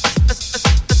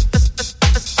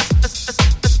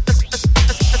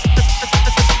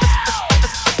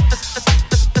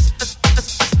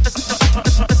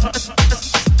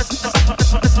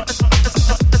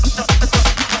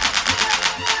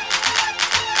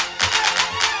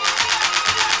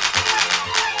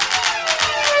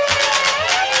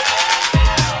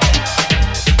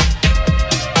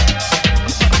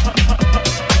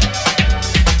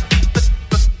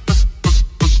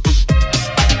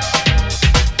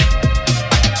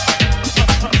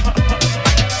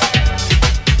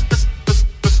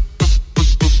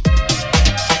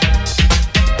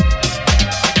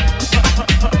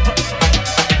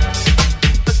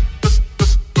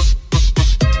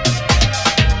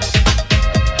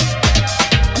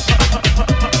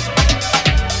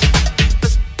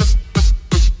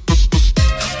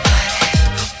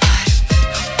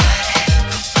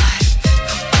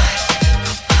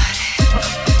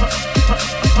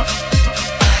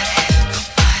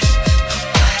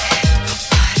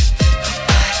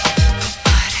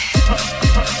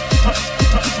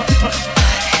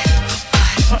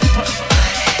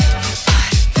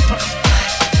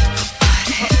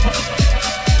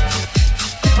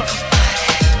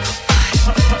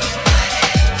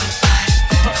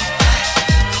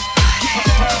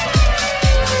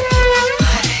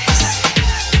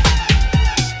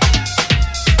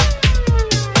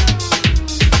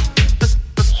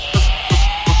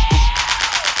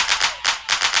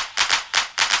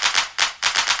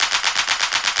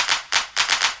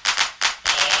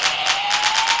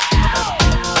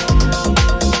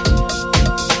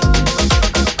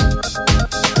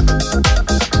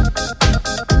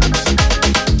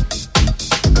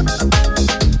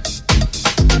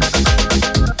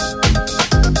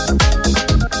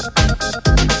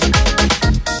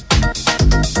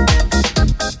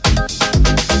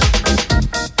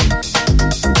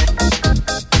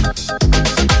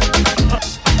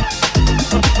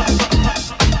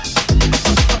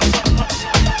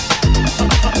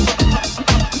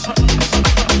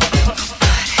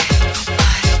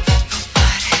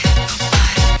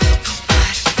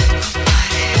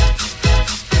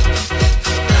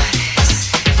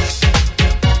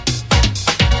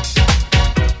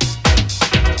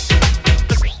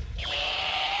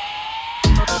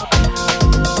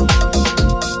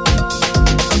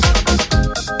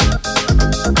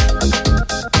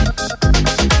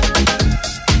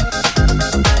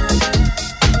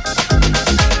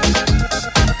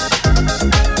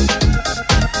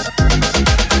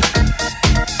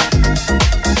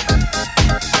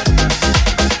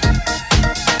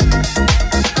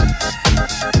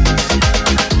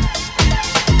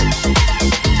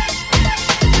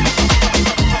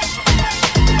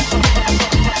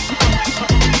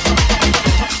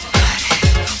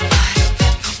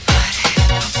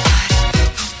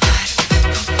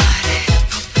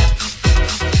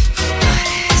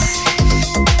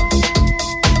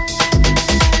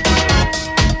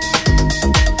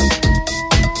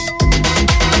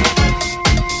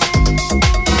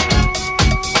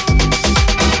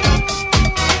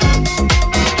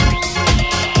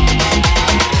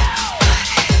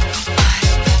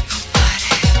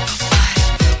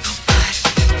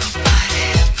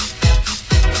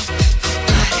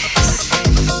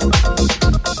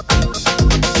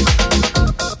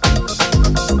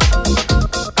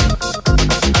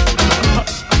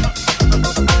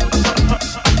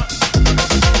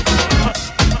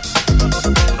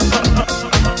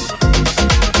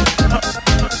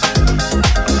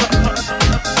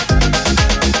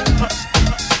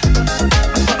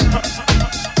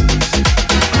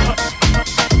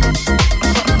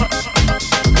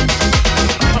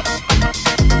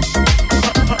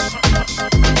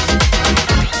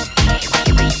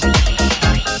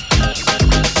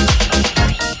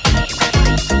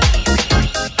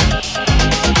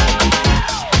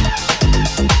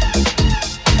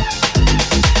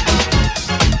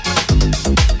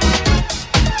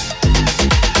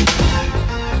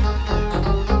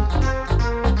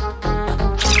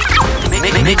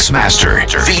 Mixmaster,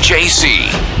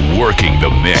 VJC, working the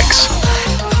mix.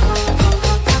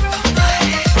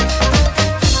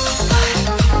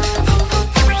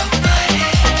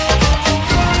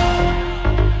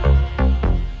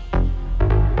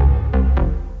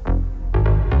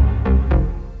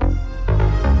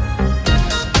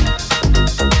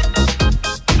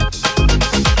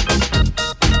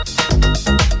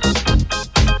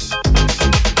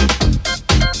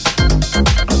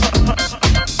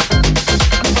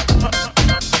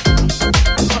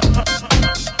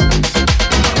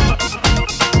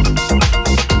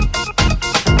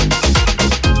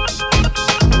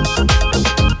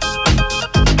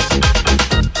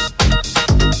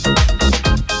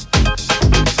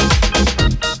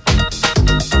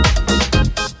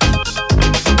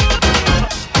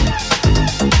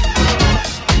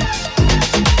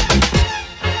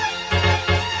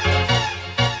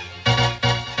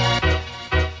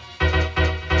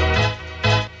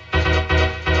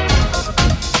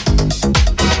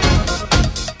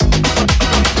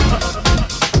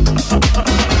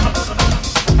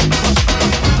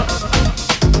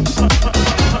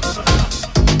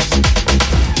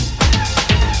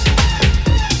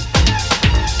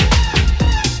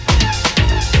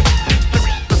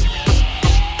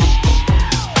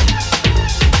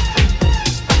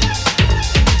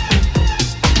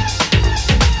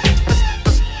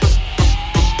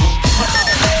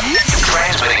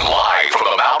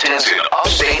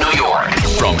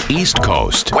 East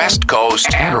Coast, West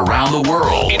Coast, and around the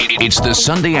world. It's the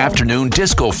Sunday afternoon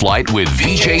disco flight with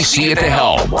VJC at the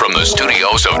helm from the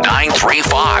studios of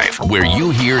 935, where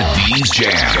you hear these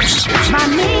jams.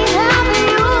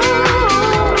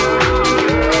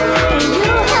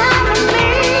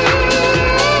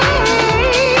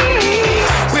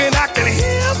 When I can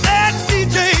hear that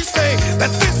DJ say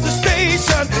that this is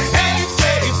station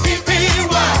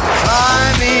AJPPY.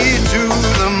 Fly me to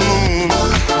the moon,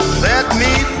 let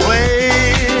me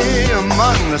play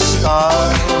among the stars.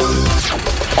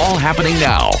 All happening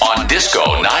now on Disco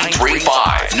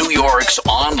 935, New York's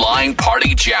online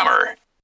party jammer.